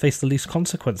system most face the least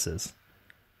consequences.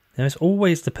 It's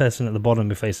always the person at the bottom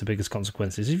who face the biggest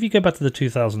consequences. If you go back to the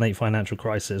 2008 financial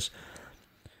crisis,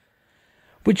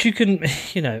 which you can,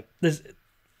 there's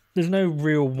no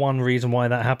real one reason why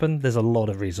that happened. There's a lot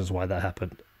of reasons why that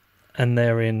happened. And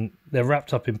they're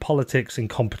wrapped up in politics,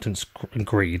 incompetence, and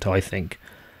greed, I think.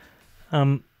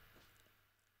 And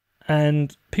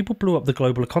people blew up the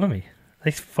global economy.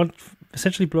 They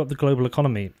essentially blew up the global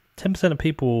economy. 10% of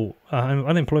people,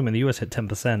 unemployment in the US hit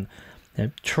 10%.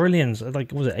 Trillions,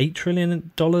 was it $8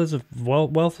 trillion of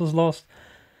wealth was lost?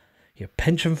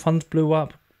 Pension funds blew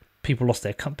up. People lost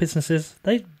their businesses.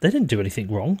 They didn't do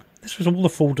anything wrong. This was all the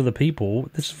fault of the people.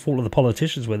 This is the fault of the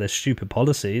politicians with their stupid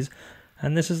policies.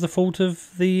 And this is the fault of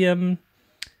the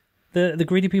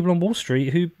greedy people on Wall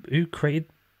Street who created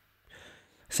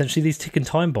essentially these ticking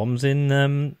time bombs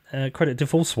in credit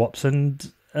default swaps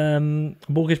and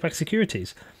mortgage-backed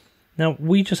securities. Now,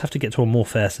 we just have to get to a more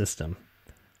fair system.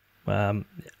 And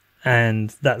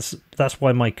that's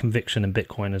why my conviction in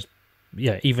Bitcoin is,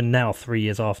 even now, 4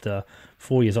 years after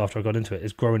I got into it,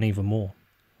 is growing even more.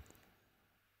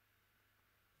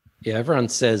 Yeah, everyone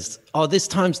says, oh, this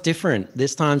time's different.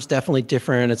 This time's definitely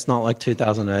different. It's not like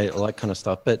 2008, all that kind of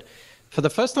stuff. But for the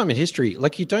first time in history,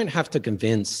 you don't have to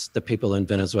convince the people in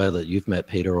Venezuela that you've met,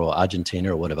 Peter, or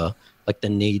Argentina or whatever, the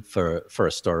need for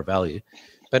a store of value.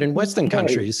 But in Western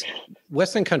countries,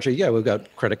 we've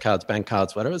got credit cards, bank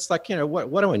cards, whatever. It's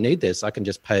what do I need this? I can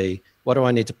just pay. What do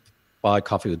I need to buy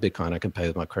coffee with Bitcoin? I can pay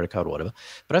with my credit card or whatever.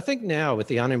 But I think now with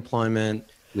the unemployment,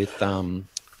 with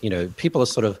people are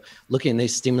sort of looking at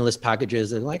these stimulus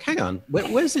packages and like, hang on,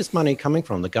 where's this money coming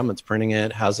from? The government's printing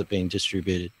it. How's it being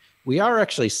distributed? We are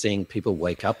actually seeing people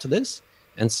wake up to this.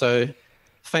 And so,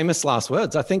 famous last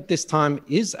words, I think this time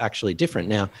is actually different.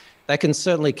 Now, they can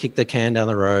certainly kick the can down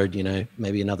the road,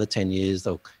 maybe another 10 years,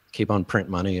 they'll keep on print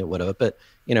money or whatever. But,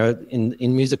 in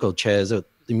musical chairs, the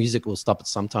music will stop at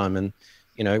some time. And,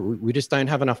 we just don't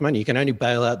have enough money. You can only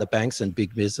bail out the banks and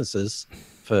big businesses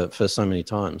for so many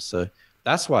times. So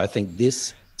that's why I think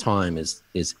this time is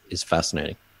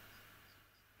fascinating.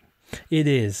 It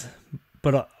is,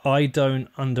 but I don't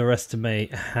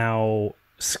underestimate how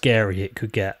scary it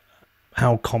could get,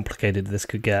 how complicated this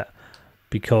could get,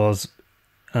 because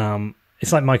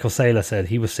it's like Michael Saylor said,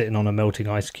 he was sitting on a melting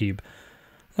ice cube.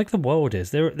 Like the world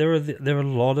is. There are a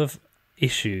lot of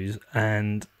issues,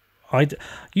 and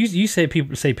you say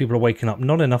people are waking up.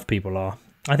 Not enough people are.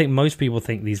 I think most people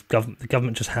think the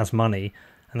government just has money,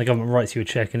 and the government writes you a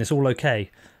check, and it's all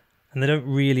okay. And they don't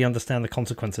really understand the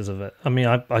consequences of it. I mean,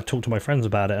 I talk to my friends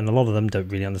about it, and a lot of them don't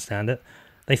really understand it.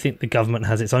 They think the government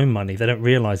has its own money. They don't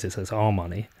realise it's our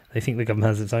money. They think the government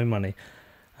has its own money.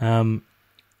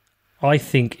 I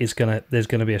think there's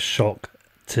gonna be a shock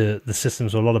to the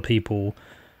systems of a lot of people.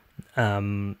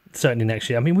 Certainly next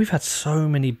year. I mean, we've had so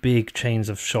many big chains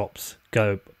of shops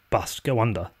go bust, go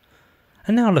under.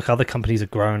 And now, look, other companies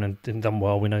have grown and done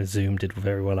well. We know Zoom did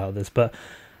very well out of this. But,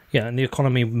 and the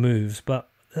economy moves. But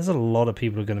there's a lot of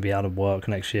people who are going to be out of work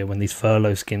next year when these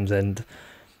furlough schemes end.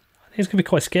 I think it's going to be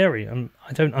quite scary. And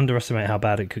I don't underestimate how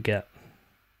bad it could get.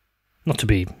 Not to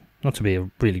be a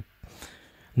really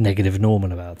negative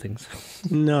Norman about things.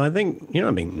 No, I think you're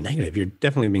not being negative. You're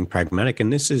definitely being pragmatic.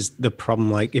 And this is the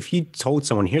problem. Like, if you told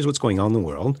someone, here's what's going on in the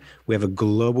world, we have a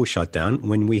global shutdown.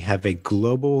 When we have a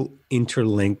global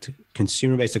interlinked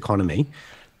consumer-based economy,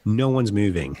 no one's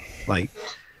moving.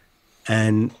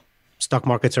 And stock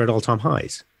markets are at all-time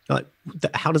highs. Like,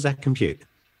 how does that compute?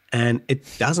 And it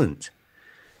doesn't.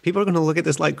 People are going to look at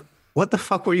this like, what the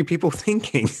fuck were you people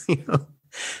thinking?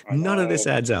 None of this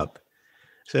adds up.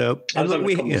 So I was and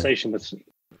having a conversation with.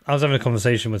 I was having a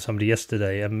conversation with somebody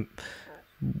yesterday, and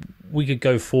we could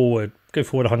go forward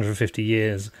 150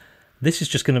 years.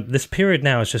 This period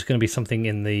now is just going to be something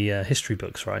in the history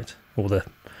books, right? Or the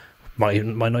might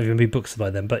not even be books by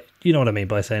then, but you know what I mean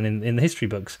by saying in the history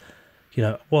books,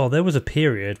 well, there was a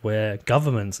period where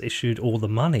governments issued all the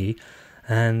money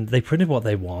and they printed what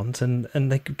they want, and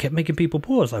they kept making people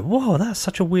poor. It's like, whoa, that's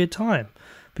such a weird time,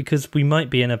 because we might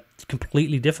be in a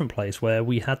completely different place where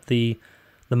we had the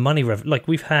money like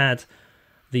we've had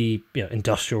the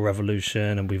industrial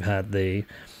revolution, and we've had the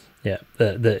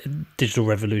digital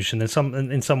revolution,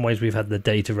 and in some ways we've had the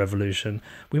data revolution.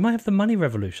 We might have the money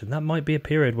revolution. That might be a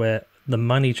period where the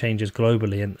money changes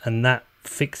globally, and that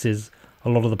fixes a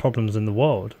lot of the problems in the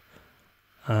world.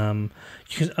 You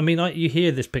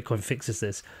hear this Bitcoin fixes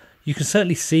this. You can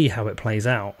certainly see how it plays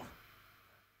out.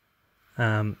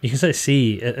 You can certainly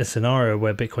see a scenario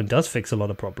where Bitcoin does fix a lot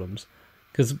of problems,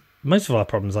 because most of our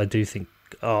problems, I do think,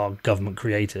 are government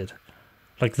created.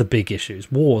 Like the big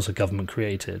issues, wars are government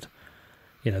created.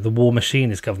 The war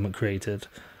machine is government created.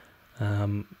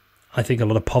 I think a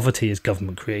lot of poverty is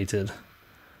government created.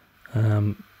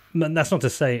 And that's not to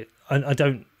say I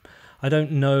don't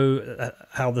know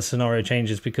how the scenario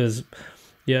changes, because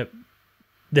there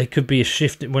could be a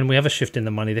shift. When we have a shift in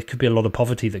the money, there could be a lot of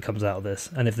poverty that comes out of this,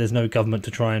 and if there's no government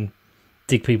to try and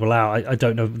dig people out, I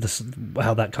don't know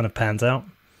how that kind of pans out,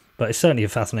 but it's certainly a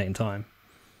fascinating time.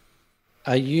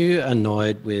 Are you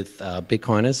annoyed with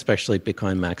Bitcoiners, especially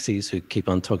Bitcoin maxis, who keep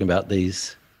on talking about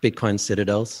these Bitcoin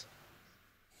citadels?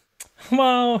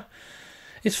 Well,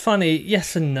 it's funny,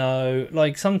 yes and no.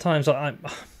 Like sometimes I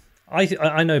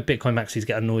know Bitcoin maxis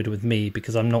get annoyed with me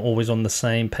because I'm not always on the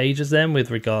same page as them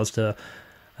with regards to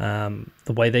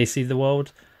the way they see the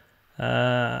world.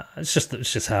 It's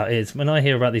just how it is. When I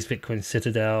hear about these Bitcoin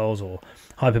citadels or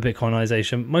hyper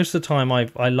Bitcoinization, most of the time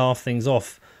I laugh things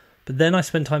off. But then I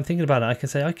spend time thinking about it. I can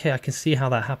say, okay, I can see how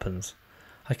that happens.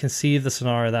 I can see the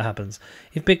scenario that happens.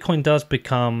 If Bitcoin does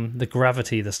become the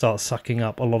gravity that starts sucking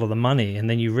up a lot of the money, and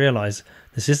then you realize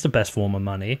this is the best form of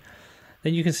money,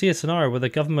 then you can see a scenario where the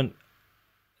government,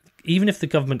 even if the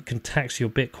government can tax your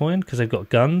Bitcoin because they've got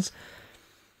guns,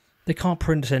 they can't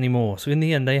print it anymore. So in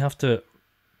the end, they have to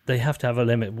have a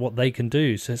limit what they can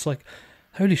do. So it's like,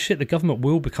 holy shit, the government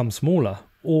will become smaller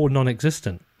or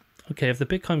non-existent. Okay, if the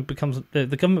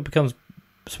government becomes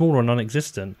smaller or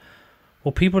non-existent,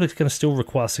 well, people are going to still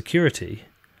require security.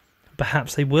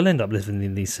 Perhaps they will end up living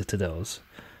in these citadels.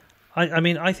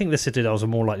 I think the citadels are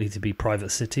more likely to be private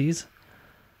cities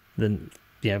than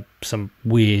some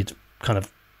weird kind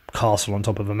of castle on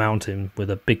top of a mountain with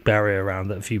a big barrier around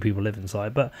that a few people live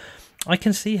inside. But I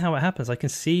can see how it happens. I can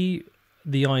see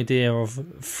the idea of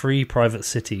free private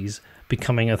cities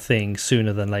becoming a thing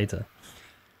sooner than later.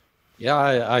 Yeah,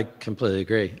 I completely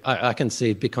agree. I can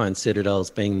see Bitcoin citadels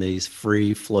being these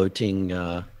free floating,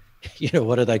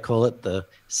 what do they call it? The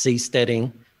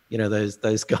seasteading,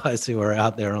 those guys who are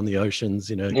out there on the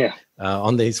oceans,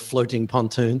 on these floating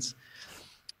pontoons.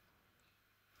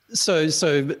 So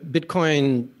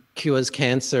Bitcoin cures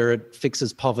cancer, it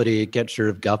fixes poverty, it gets rid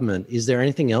of government. Is there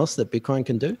anything else that Bitcoin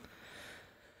can do?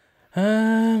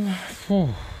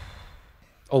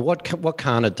 Or what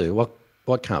can't it do?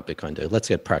 What can't Bitcoin do? Let's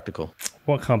get practical.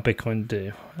 What can't Bitcoin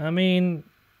do? I mean,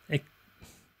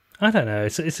 I don't know.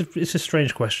 It's a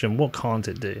strange question. What can't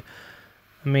it do?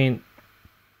 I mean,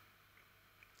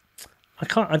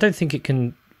 I don't think it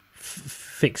can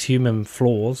fix human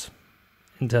flaws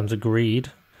in terms of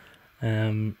greed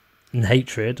and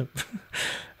hatred,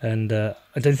 and I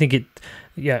don't think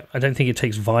it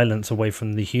takes violence away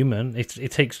from the human.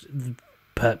 It takes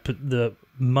the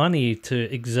money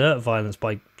to exert violence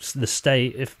by the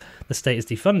state if the state is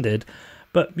defunded,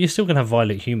 but you're still going to have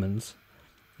violent humans.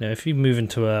 If you move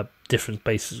into a different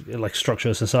base like structure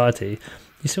of society,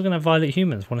 you're still going to have violent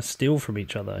humans want to steal from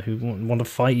each other, who want to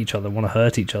fight each other, want to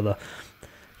hurt each other.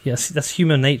 Yes, that's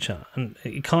human nature, and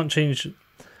it can't change.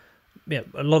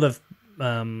 A lot of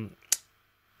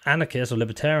anarchists or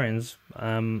libertarians,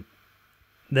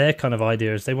 their kind of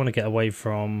idea is they want to get away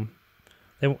from.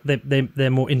 They're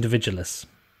more individualists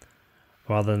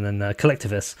rather than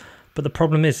collectivists. But the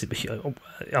problem is,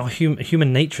 our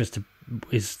human nature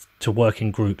is to work in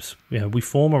groups. We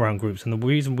form around groups, and the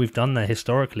reason we've done that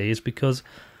historically is because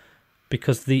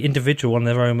the individual on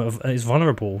their own is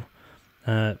vulnerable,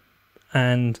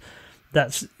 and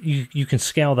that's you can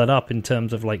scale that up in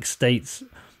terms of like states.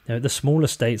 The smaller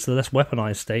states, the less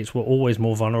weaponized states, were always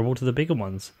more vulnerable to the bigger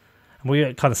ones, and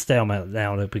we kind of stalemate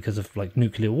now because of like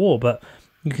nuclear war. But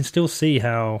you can still see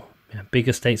how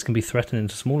bigger states can be threatening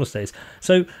to smaller states.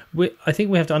 So I think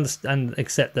we have to understand,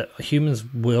 accept that humans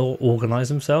will organize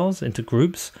themselves into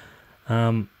groups,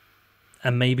 and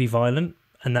may be violent,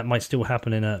 and that might still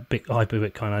happen in a big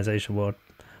hyper-Bitcoinization world.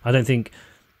 I don't think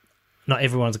not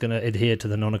everyone's going to adhere to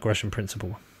the non-aggression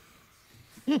principle.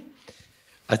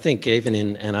 I think even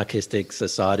in anarchistic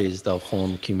societies, they'll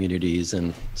form communities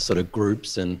and sort of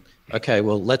groups and, okay,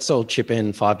 well, let's all chip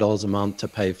in $5 a month to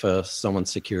pay for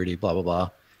someone's security, blah, blah, blah.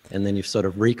 And then you've sort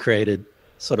of recreated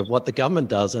sort of what the government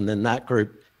does. And then that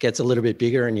group gets a little bit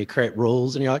bigger and you create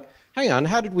rules and you're like, hang on,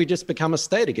 how did we just become a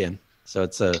state again? So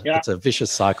it's a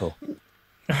vicious cycle.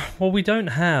 Well, we don't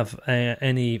have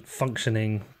any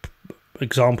functioning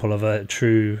example of a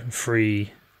true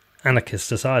free anarchist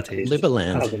society.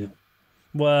 Liberland.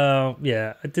 Well,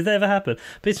 yeah. Did that ever happen?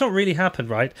 But it's not really happened,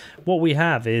 right? What we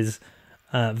have is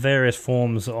various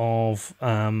forms of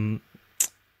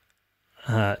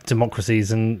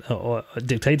democracies and or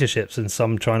dictatorships, and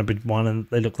some trying to be one and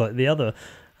they look like the other.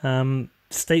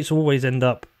 States always end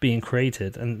up being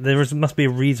created, and must be a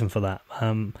reason for that.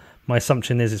 My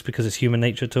assumption is it's because it's human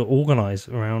nature to organize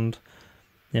around,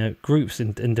 groups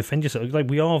and defend yourself. Like,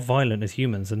 we are violent as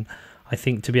humans, and I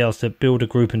think to be able to build a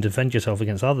group and defend yourself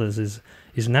against others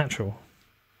is natural.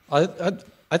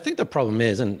 I think the problem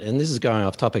is, and this is going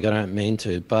off topic, I don't mean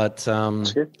to, but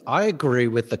I agree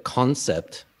with the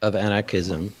concept of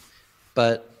anarchism,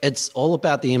 but it's all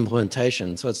about the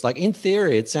implementation. So it's like, in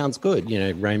theory, it sounds good,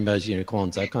 rainbows,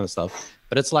 unicorns, that kind of stuff.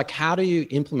 But it's like, how do you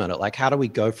implement it? Like, how do we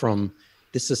go from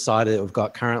this society that we've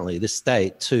got currently, this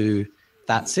state, to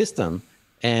that system?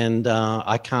 And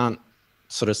I can't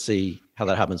sort of see how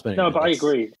that happens. But no, but I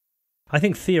agree. I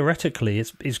think theoretically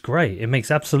it's great. It makes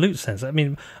absolute sense. I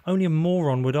mean, only a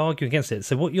moron would argue against it.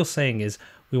 So what you're saying is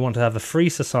we want to have a free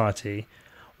society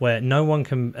where no one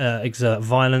can exert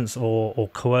violence or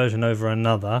coercion over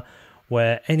another,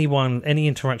 where any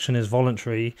interaction is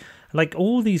voluntary. Like,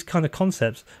 all these kind of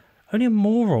concepts, only a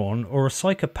moron or a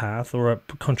psychopath or a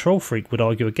control freak would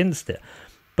argue against it.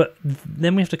 But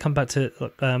then we have to come back to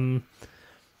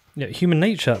human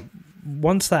nature.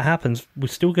 Once that happens, we're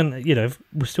still gonna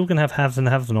have haves and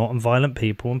have not, and violent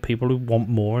people and people who want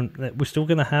more, and that's still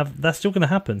gonna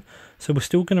happen. So we're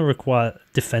still gonna require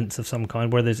defense of some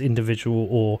kind, whether it's individual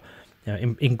or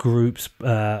in groups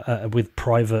with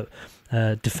private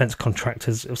defense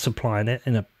contractors supplying it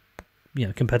in a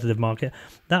competitive market.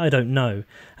 That I don't know.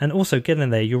 And also, getting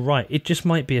there, you're right. It just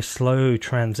might be a slow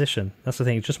transition. That's the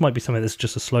thing. It just might be something that's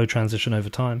just a slow transition over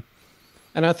time.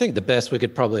 And I think the best we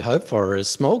could probably hope for is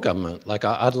small government. Like,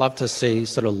 I'd love to see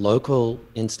sort of local,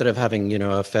 instead of having,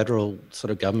 a federal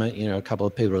sort of government, a couple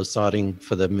of people deciding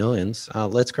for the millions.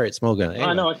 Let's create small government.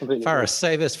 Anyway, I know, I completely agree. Faris,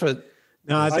 save us for...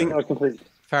 No, I think... I completely...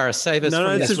 Faris, save us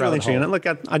from this is really interesting. hole. And look,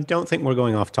 I don't think we're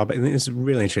going off topic. I think this is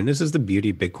really interesting. This is the beauty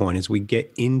of Bitcoin, is we get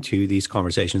into these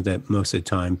conversations that most of the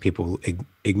time people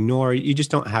ignore. You just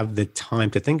don't have the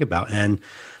time to think about. And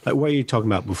like what you were talking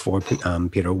about before,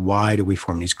 Peter, why do we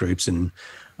form these groups? And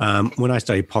when I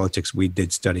studied politics, we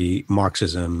did study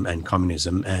Marxism and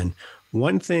communism. And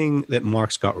one thing that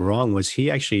Marx got wrong was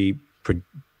he actually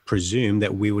presumed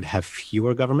that we would have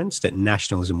fewer governments, that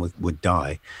nationalism would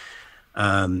die.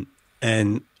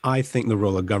 And I think the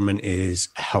role of government is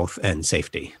health and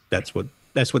safety. That's what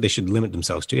they should limit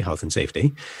themselves to, health and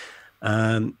safety.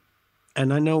 And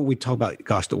I know we talk about,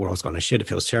 gosh, the world's gone to shit. It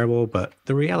feels terrible. But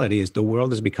the reality is the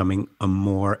world is becoming a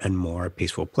more and more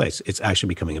peaceful place. It's actually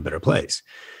becoming a better place.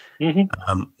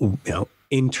 Mm-hmm.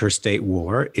 Interstate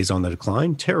war is on the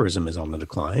decline. Terrorism is on the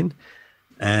decline.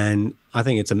 And I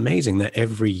think it's amazing that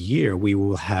every year we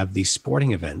will have these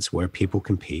sporting events where people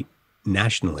compete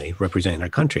nationally representing our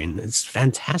country. And it's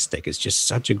fantastic. It's just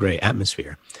such a great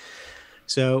atmosphere.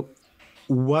 So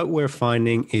what we're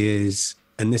finding is,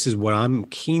 and this is what I'm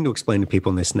keen to explain to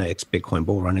people in this next Bitcoin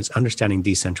bull run, is understanding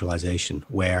decentralization,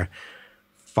 where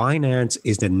finance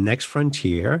is the next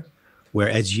frontier, where,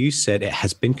 as you said, it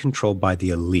has been controlled by the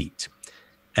elite.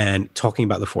 And talking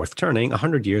about the fourth turning,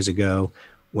 100 years ago,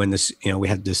 when we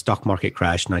had the stock market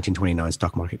crash, 1929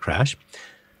 stock market crash.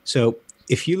 So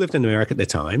if you lived in America at the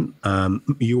time,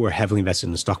 you were heavily invested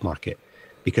in the stock market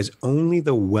because only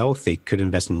the wealthy could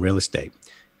invest in real estate.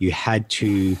 You had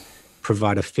to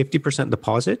provide a 50%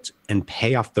 deposit and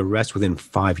pay off the rest within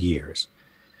 5 years.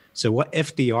 So what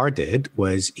FDR did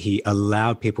was he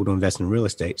allowed people to invest in real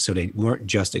estate so they weren't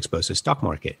just exposed to the stock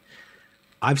market.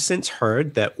 I've since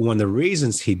heard that one of the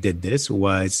reasons he did this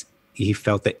was he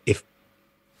felt that if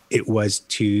it was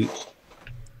to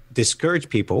discourage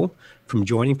people from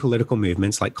joining political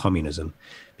movements like communism,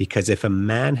 because if a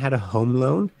man had a home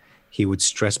loan, he would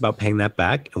stress about paying that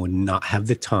back and would not have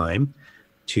the time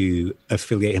to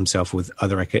affiliate himself with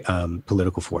other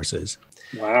political forces.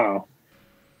 Wow.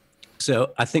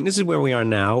 So I think this is where we are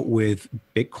now with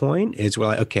Bitcoin. Is we're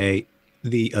like, okay,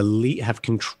 the elite have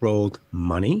controlled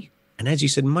money. And as you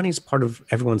said, money is part of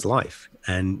everyone's life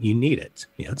and you need it.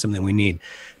 It's something we need.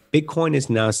 Bitcoin is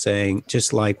now saying,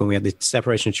 just like when we had the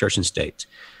separation of church and state,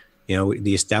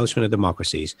 the establishment of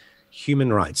democracies,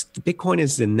 human rights, Bitcoin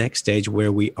is the next stage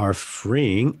where we are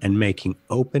freeing and making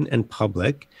open and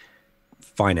public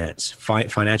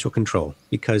financial control.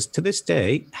 Because to this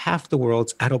day, half the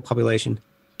world's adult population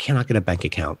cannot get a bank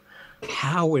account.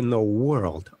 How in the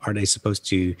world are they supposed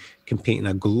to compete in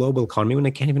a global economy when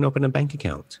they can't even open a bank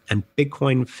account? And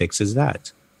Bitcoin fixes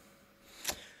that.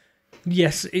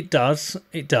 Yes, it does.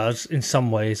 It does in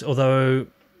some ways. Although,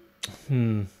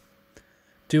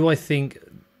 do I think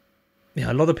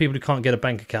a lot of people who can't get a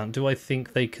bank account, do I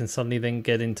think they can suddenly then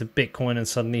get into Bitcoin and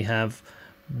suddenly have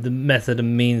the method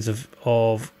and means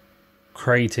of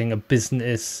creating a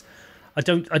business? I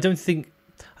don't think.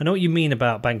 I know what you mean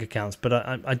about bank accounts, but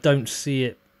I don't see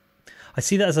it. I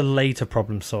see that as a later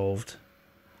problem solved.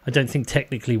 I don't think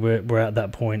technically we're at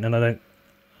that point, and I'm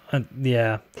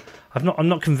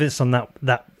not convinced on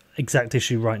that exact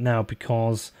issue right now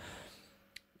because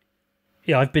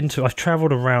I've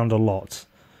traveled around a lot,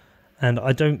 and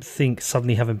I don't think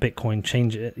suddenly having Bitcoin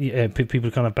change people who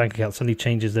can't have bank accounts suddenly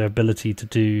changes their ability to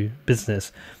do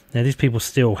business. Now these people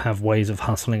still have ways of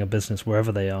hustling a business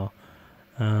wherever they are.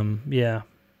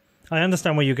 I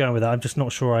understand where you're going with that. I'm just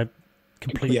not sure I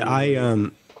completely. Yeah,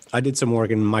 I did some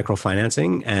work in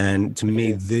microfinancing, and to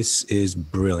me, this is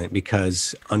brilliant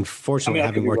because, unfortunately,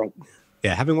 having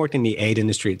worked in the aid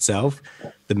industry itself,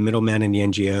 the middlemen and the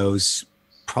NGOs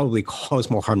probably cause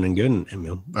more harm than good.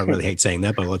 And I really hate saying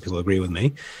that, but a lot of people agree with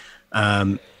me.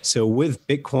 So with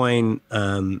Bitcoin,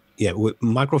 with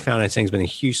microfinancing has been a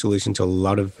huge solution to a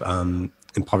lot of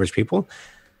impoverished people.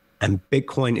 And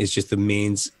Bitcoin is just the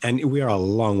means, and we are a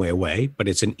long way away, but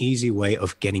it's an easy way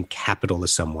of getting capital to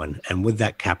someone. And with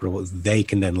that capital, they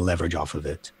can then leverage off of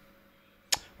it.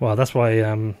 Well, that's why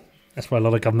a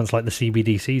lot of governments like the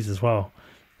CBDCs as well,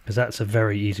 because that's a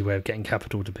very easy way of getting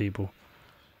capital to people.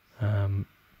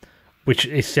 Which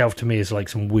itself to me is like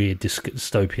some weird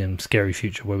dystopian, scary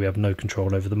future where we have no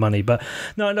control over the money. But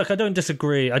no, look, I don't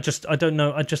disagree. I just don't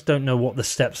know what the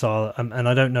steps are, and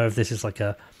I don't know if this is like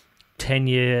a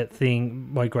 10-year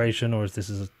thing migration or if this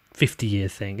is a 50-year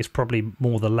thing. It's probably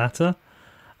more the latter,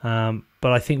 but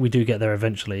I think we do get there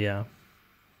eventually. Yeah.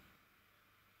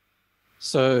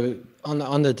 So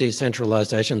on the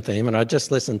decentralization theme, and I just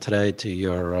listened today to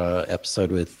your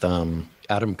episode with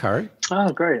Adam Curry. Oh,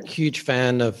 great! Huge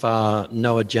fan of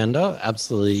No Agenda.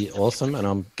 Absolutely awesome, and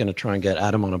I'm going to try and get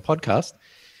Adam on a podcast.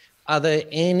 Are there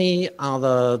any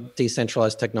other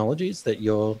decentralized technologies that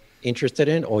you're interested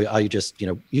in, or are you just,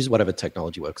 use whatever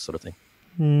technology works sort of thing?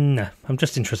 No, I'm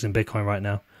just interested in Bitcoin right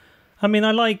now. I mean,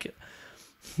 I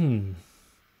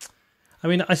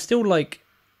still like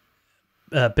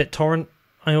BitTorrent.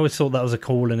 I always thought that was a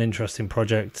cool and interesting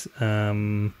project.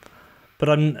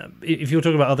 But if you're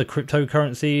talking about other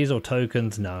cryptocurrencies or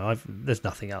tokens, no, there's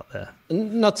nothing out there.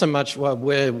 Not so much. Well,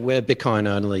 we're Bitcoin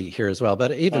only here as well,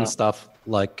 but even stuff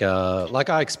like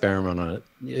I experiment on it,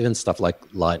 even stuff like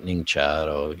Lightning Chat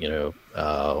or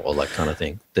all that kind of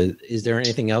thing. Is there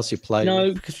anything else you play?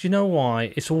 No, because you know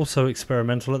why? It's also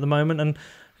experimental at the moment, and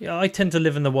I tend to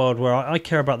live in the world where I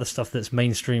care about the stuff that's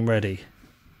mainstream ready.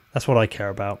 That's what I care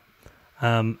about.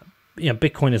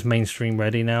 Bitcoin is mainstream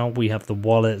ready now. We have the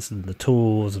wallets and the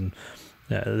tools and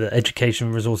the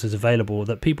education resources available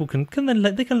that people can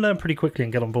learn pretty quickly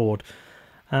and get on board.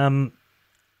 I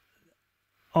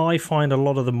find a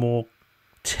lot of the more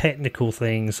technical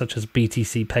things, such as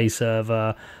BTC Pay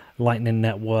Server, Lightning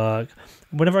Network,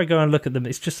 whenever I go and look at them,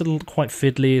 it's just a little quite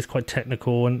fiddly. It's quite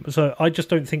technical, and so I just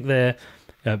don't think they're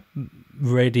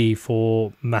ready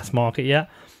for mass market yet.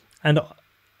 And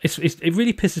it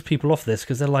really pisses people off this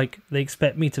because they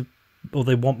expect me to, or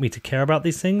they want me to care about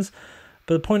these things.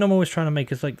 But the point I'm always trying to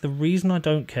make is the reason I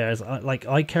don't care is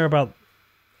I care about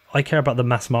the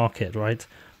mass market, right?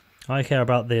 I care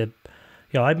about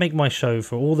I make my show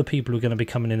for all the people who are going to be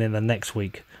coming in the next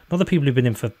week, not the people who've been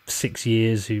in for 6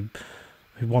 years who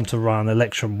want to run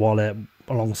Electrum Wallet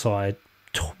alongside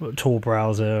Tor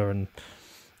browser and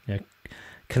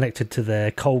connected to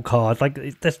their cold card.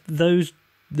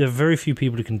 There are very few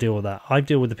people who can deal with that. I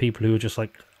deal with the people who are just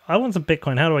I want some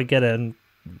Bitcoin. How do I get it? And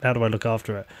how do I look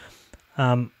after it?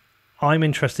 I'm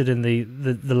interested in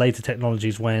the later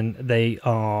technologies when they're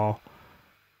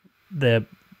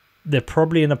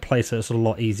probably in a place that's a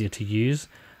lot easier to use.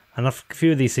 And a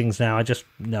few of these things now, I just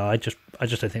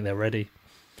don't think they're ready.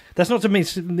 That's not to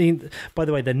mean, by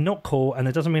the way, they're not cool, and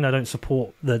it doesn't mean I don't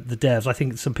support the devs. I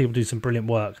think some people do some brilliant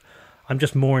work. I'm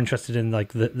just more interested in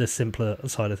like the simpler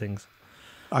side of things.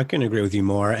 I can agree with you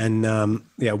more. And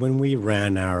when we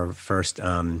ran our first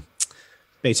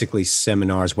basically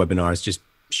seminars, webinars, just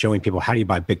showing people how do you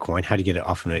buy Bitcoin, how do you get it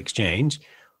off of an exchange,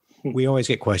 we always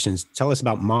get questions, tell us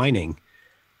about mining.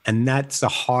 And that's the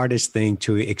hardest thing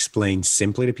to explain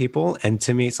simply to people. And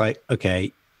to me, it's like,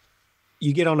 okay,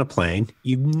 you get on a plane,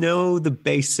 you know the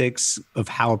basics of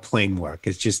how a plane works.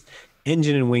 It's just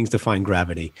engine and wings define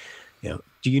gravity.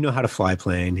 Do you know how to fly a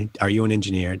plane? Are you an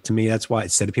engineer? To me, that's why I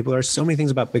said to people, there are so many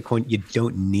things about Bitcoin you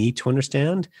don't need to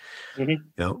understand.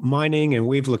 Mining, and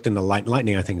we've looked into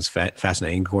Lightning. I think is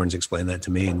fascinating. Gordon's explained that to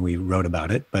me, and we wrote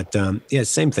about it. But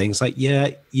same thing. It's like,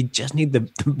 you just need the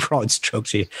broad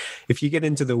strokes here. If you get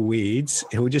into the weeds,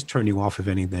 it will just turn you off, if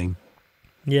anything.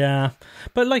 Yeah,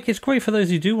 but like it's great for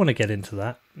those who do want to get into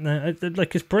that.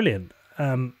 Like it's brilliant.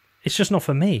 It's just not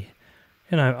for me.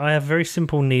 I have a very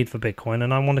simple need for Bitcoin,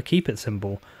 and I want to keep it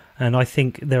simple. And I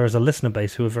think there is a listener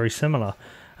base who are very similar.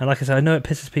 And like I said, I know it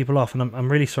pisses people off, and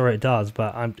I'm really sorry it does,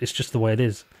 but it's just the way it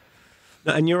is.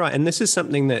 And you're right. And this is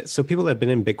something so people that have been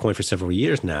in Bitcoin for several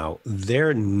years now,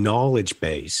 their knowledge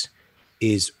base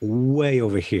is way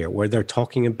over here, where they're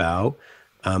talking about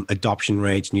adoption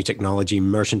rates, new technology,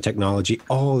 merchant technology,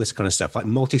 all this kind of stuff, like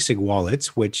multi-sig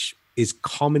wallets, which is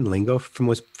common lingo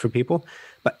for people.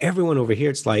 But everyone over here,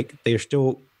 it's like they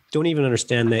still don't even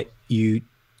understand that you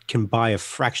can buy a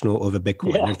fractional of a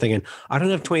Bitcoin. Yeah. They're thinking, I don't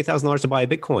have $20,000 to buy a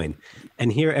Bitcoin.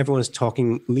 And here everyone's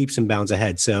talking leaps and bounds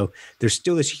ahead. So there's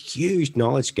still this huge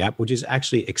knowledge gap, which is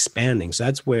actually expanding. So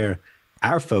that's where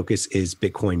our focus is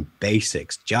Bitcoin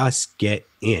basics. Just get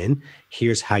in.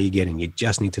 Here's how you get in. You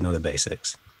just need to know the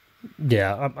basics.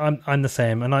 Yeah, I'm the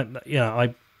same. And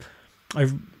I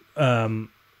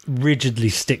rigidly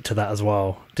stick to that as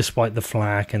well, despite the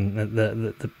flack and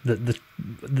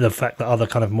the fact that other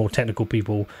kind of more technical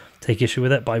people take issue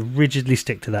with it. But I rigidly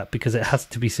stick to that because it has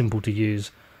to be simple to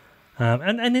use,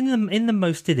 and in the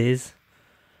most it is,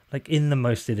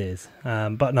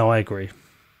 but no, I agree.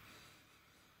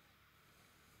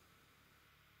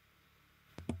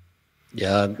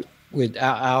 Yeah, with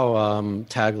our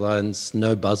taglines,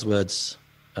 no buzzwords,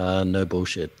 no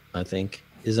bullshit. I think,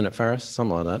 isn't it, Faris?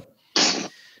 Something like that.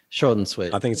 Short and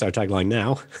sweet. I think it's our tagline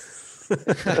now.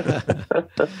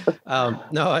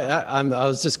 No, I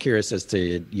was just curious as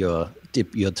to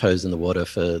dip your toes in the water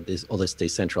for all this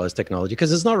decentralized technology,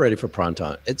 because it's not ready for prime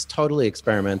time. It's totally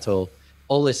experimental.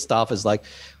 All this stuff is like,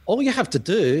 all you have to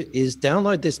do is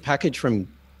download this package from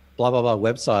blah, blah, blah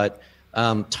website,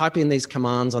 type in these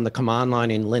commands on the command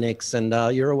line in Linux,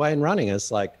 and you're away and running.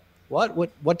 It's like,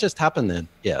 what just happened then?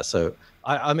 Yeah, so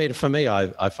I mean, for me,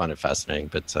 I find it fascinating,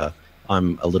 but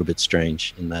I'm a little bit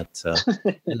strange in that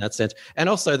in that sense. And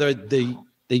also the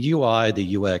UI,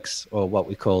 the UX, or what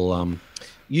we call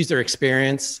user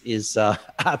experience, is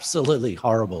absolutely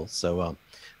horrible. So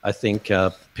I think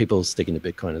people sticking to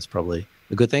Bitcoin is probably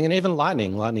a good thing. And even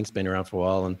Lightning's been around for a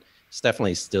while, and it's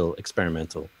definitely still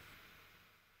experimental.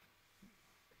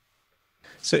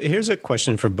 So here's a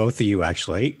question for both of you,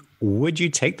 actually. Would you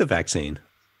take the vaccine?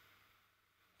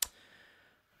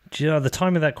 The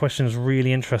time of that question is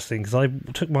really interesting, because I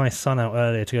took my son out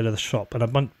earlier to go to the shop, and I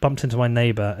bumped into my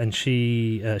neighbour, and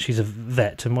she's a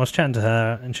vet, and I was chatting to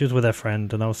her, and she was with her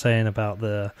friend, and I was saying about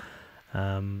the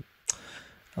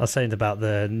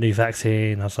new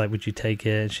vaccine. I was like, would you take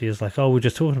it? And she was like, oh, we're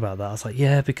just talking about that. I was like,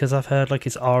 yeah, because I've heard like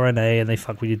it's RNA and they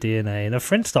fuck with your DNA. And her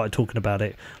friend started talking about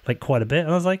it like quite a bit,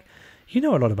 and I was like, you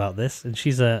know a lot about this. And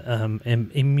she's a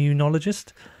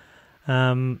immunologist.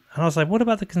 And I was like, what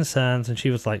about the concerns? And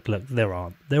she was like, look, there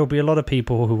will be a lot of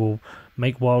people who will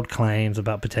make wild claims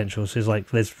about potential. So it's like,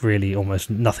 there's really almost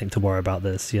nothing to worry about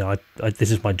this. I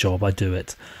this is my job. I do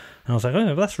it. And I was like,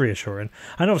 oh, that's reassuring.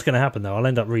 I know what's going to happen, though. I'll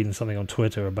end up reading something on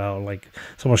Twitter about, like,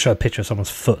 someone will show a picture of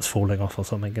someone's foot's falling off or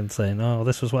something and saying, oh,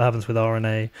 this was what happens with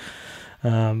RNA.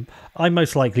 I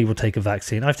most likely will take a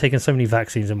vaccine. I've taken so many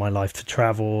vaccines in my life to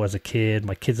travel as a kid.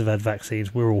 My kids have had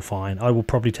vaccines. We're all fine. I will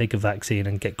probably take a vaccine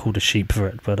and get called a sheep for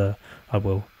it, but I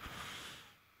will.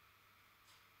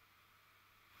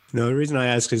 No, the reason I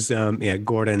ask is,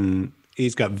 Gordon,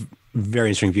 he's got very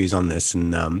interesting views on this,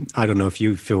 and I don't know if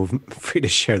you feel free to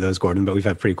share those, Gordon, but we've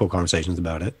had pretty cool conversations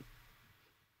about it.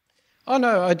 Oh,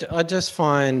 no, I just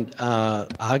find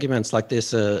arguments like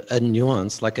this a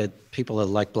nuance, people are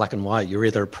like black and white. You're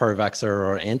either a pro-vaxxer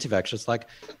or anti-vaxxer. It's like,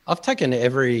 I've taken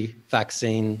every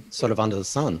vaccine sort of under the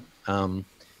sun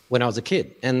when I was a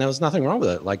kid, and there was nothing wrong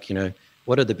with it. Like,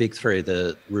 what are the big three?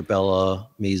 The rubella,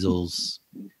 measles,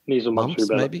 mumps,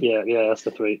 rubella. maybe? Yeah, that's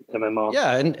the three. MMR.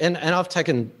 Yeah, and I've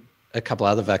taken a couple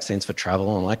other vaccines for travel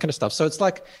and all that kind of stuff. So it's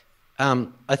like,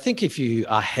 I think if you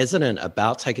are hesitant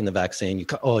about taking the vaccine,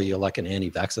 you're like an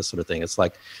anti-vaxxer sort of thing. It's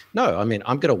like, no, I mean,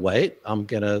 I'm going to wait. I'm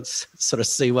going to sort of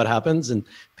see what happens, and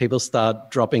people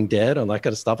start dropping dead and that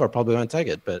kind of stuff. I probably won't take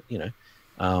it, but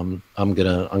I'm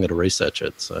gonna research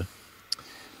it. So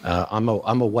I'm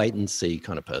a wait and see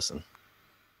kind of person.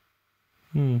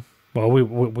 Well, we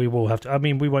will have to. I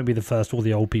mean, we won't be the first or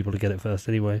the old people to get it first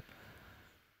anyway.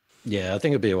 Yeah, I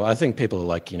think it'll be a while. I think people are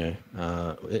like,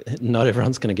 not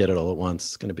everyone's going to get it all at once.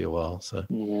 It's going to be a while. So,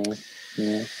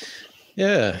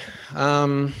 yeah.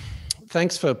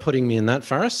 Thanks for putting me in that,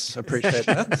 Faris. Appreciate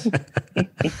that.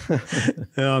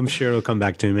 I'm sure it'll come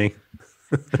back to me.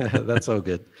 That's all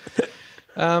good.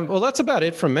 Well, that's about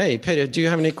it from me. Peter, do you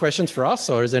have any questions for us,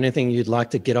 or is there anything you'd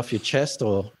like to get off your chest?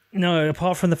 Or no,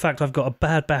 apart from the fact I've got a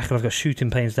bad back and I've got shooting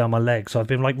pains down my legs, so I've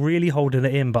been like really holding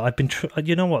it in. But I've been,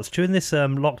 you know what? During this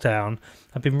lockdown,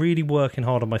 I've been really working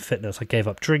hard on my fitness. I gave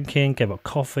up drinking, gave up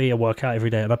coffee. I work out every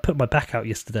day, and I put my back out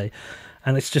yesterday.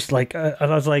 And it's just like, and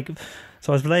I was like,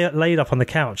 so I was laid up on the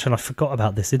couch, and I forgot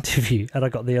about this interview, and I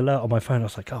got the alert on my phone. I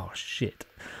was like, oh shit.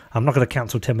 I'm not going to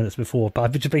cancel 10 minutes before, but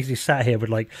I've just basically sat here with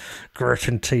like grit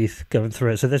and teeth going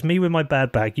through it. So there's me with my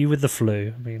bad back, you with the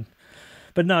flu. I mean,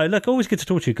 but no, look, always good to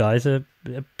talk to you guys.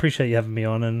 Appreciate you having me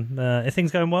on. And are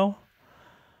things going well?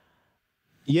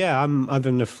 Yeah, I'm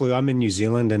in the flu. I'm in New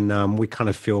Zealand, and we kind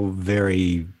of feel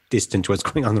very distant to what's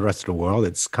going on in the rest of the world.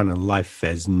 It's kind of life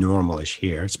as normal-ish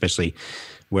here, especially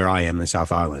where I am in the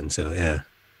South Island. So yeah.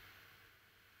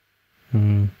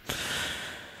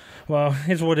 Well,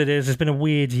 here's what it is. It's been a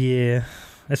weird year.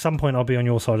 At some point, I'll be on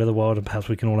your side of the world, and perhaps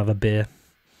we can all have a beer.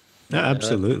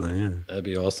 Absolutely, yeah. That'd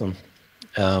be awesome.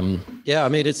 Yeah, I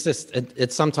mean, it's just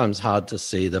it's sometimes hard to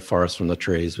see the forest from the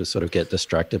trees. We sort of get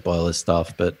distracted by all this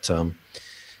stuff, but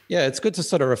yeah, it's good to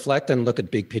sort of reflect and look at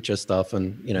big picture stuff.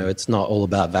 And it's not all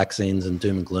about vaccines and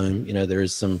doom and gloom.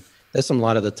 There's some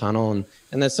light at the tunnel, and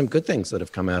there's some good things that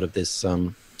have come out of this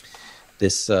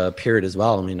period as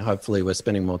well. I mean, hopefully we're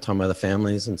spending more time with our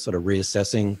families and sort of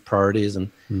reassessing priorities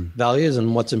and values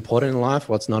and what's important in life,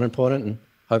 what's not important, and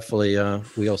hopefully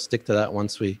we all stick to that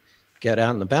once we get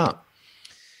out and about.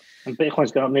 And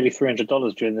Bitcoin's gone up nearly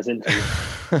 $300 during this interview.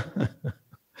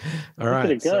 All right. Look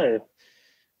at it go. So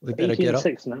we better get up.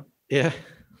 Now. Yeah.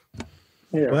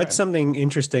 Well, that's something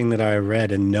interesting that I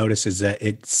read and noticed is that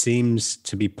it seems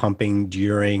to be pumping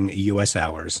during US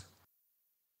hours.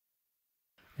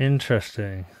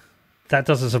 Interesting. That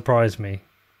doesn't surprise me.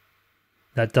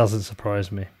 Yeah,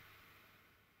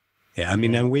 I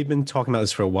mean, and we've been talking about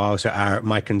this for a while. So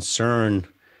my concern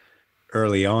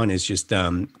early on is just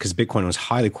because Bitcoin was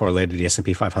highly correlated to the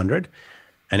S&P 500,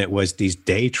 and it was these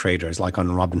day traders like on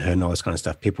Robinhood and all this kind of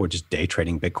stuff. People were just day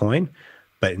trading Bitcoin.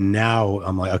 But now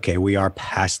I'm like, okay, we are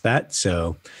past that.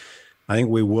 So I think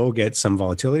we will get some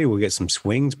volatility. We'll get some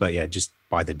swings, but yeah, just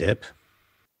buy the dip.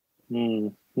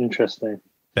 Interesting.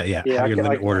 But yeah, have your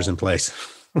limit orders in place.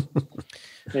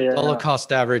 Dollar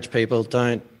cost average, people.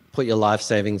 Don't put your life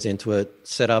savings into it.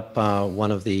 Set up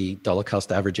one of the dollar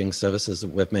cost averaging services that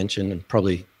we've mentioned, and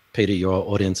probably, Peter, your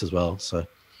audience as well. So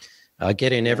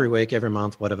get in every week, every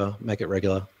month, whatever. Make it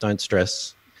regular. Don't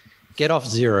stress. Get off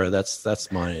zero.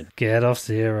 That's mine. Get off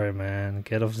zero, man.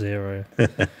 Get off zero.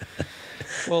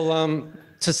 Well,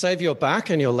 to save your back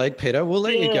and your leg, Peter, we'll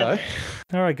let you go.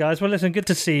 All right, guys. Well, listen, good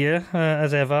to see you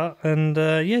as ever. And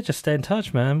just stay in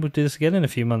touch, man. We'll do this again in a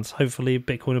few months. Hopefully,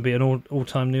 Bitcoin will be an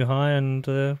all-time new high, and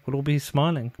we'll all be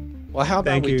smiling. Well, how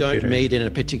about we don't meet in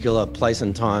a particular place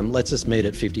and time? Let's just meet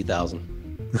at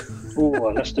 50,000.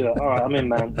 Oh, let's do it. All right, I'm in,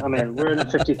 man. I'm in. We're in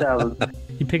at 50,000.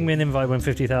 You ping me an invite when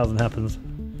 50,000 happens.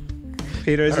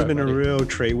 Peter, this has been a real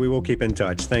treat. We will keep in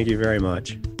touch. Thank you very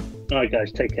much. All right,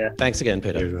 guys. Take care. Thanks again,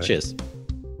 Peter. Cheers.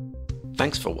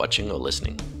 Thanks for watching or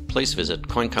listening. Please visit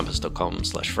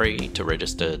coincompass.com/free to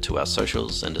register to our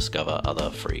socials and discover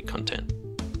other free content.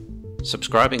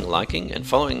 Subscribing, liking, and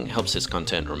following helps this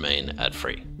content remain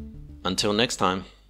ad-free. Until next time.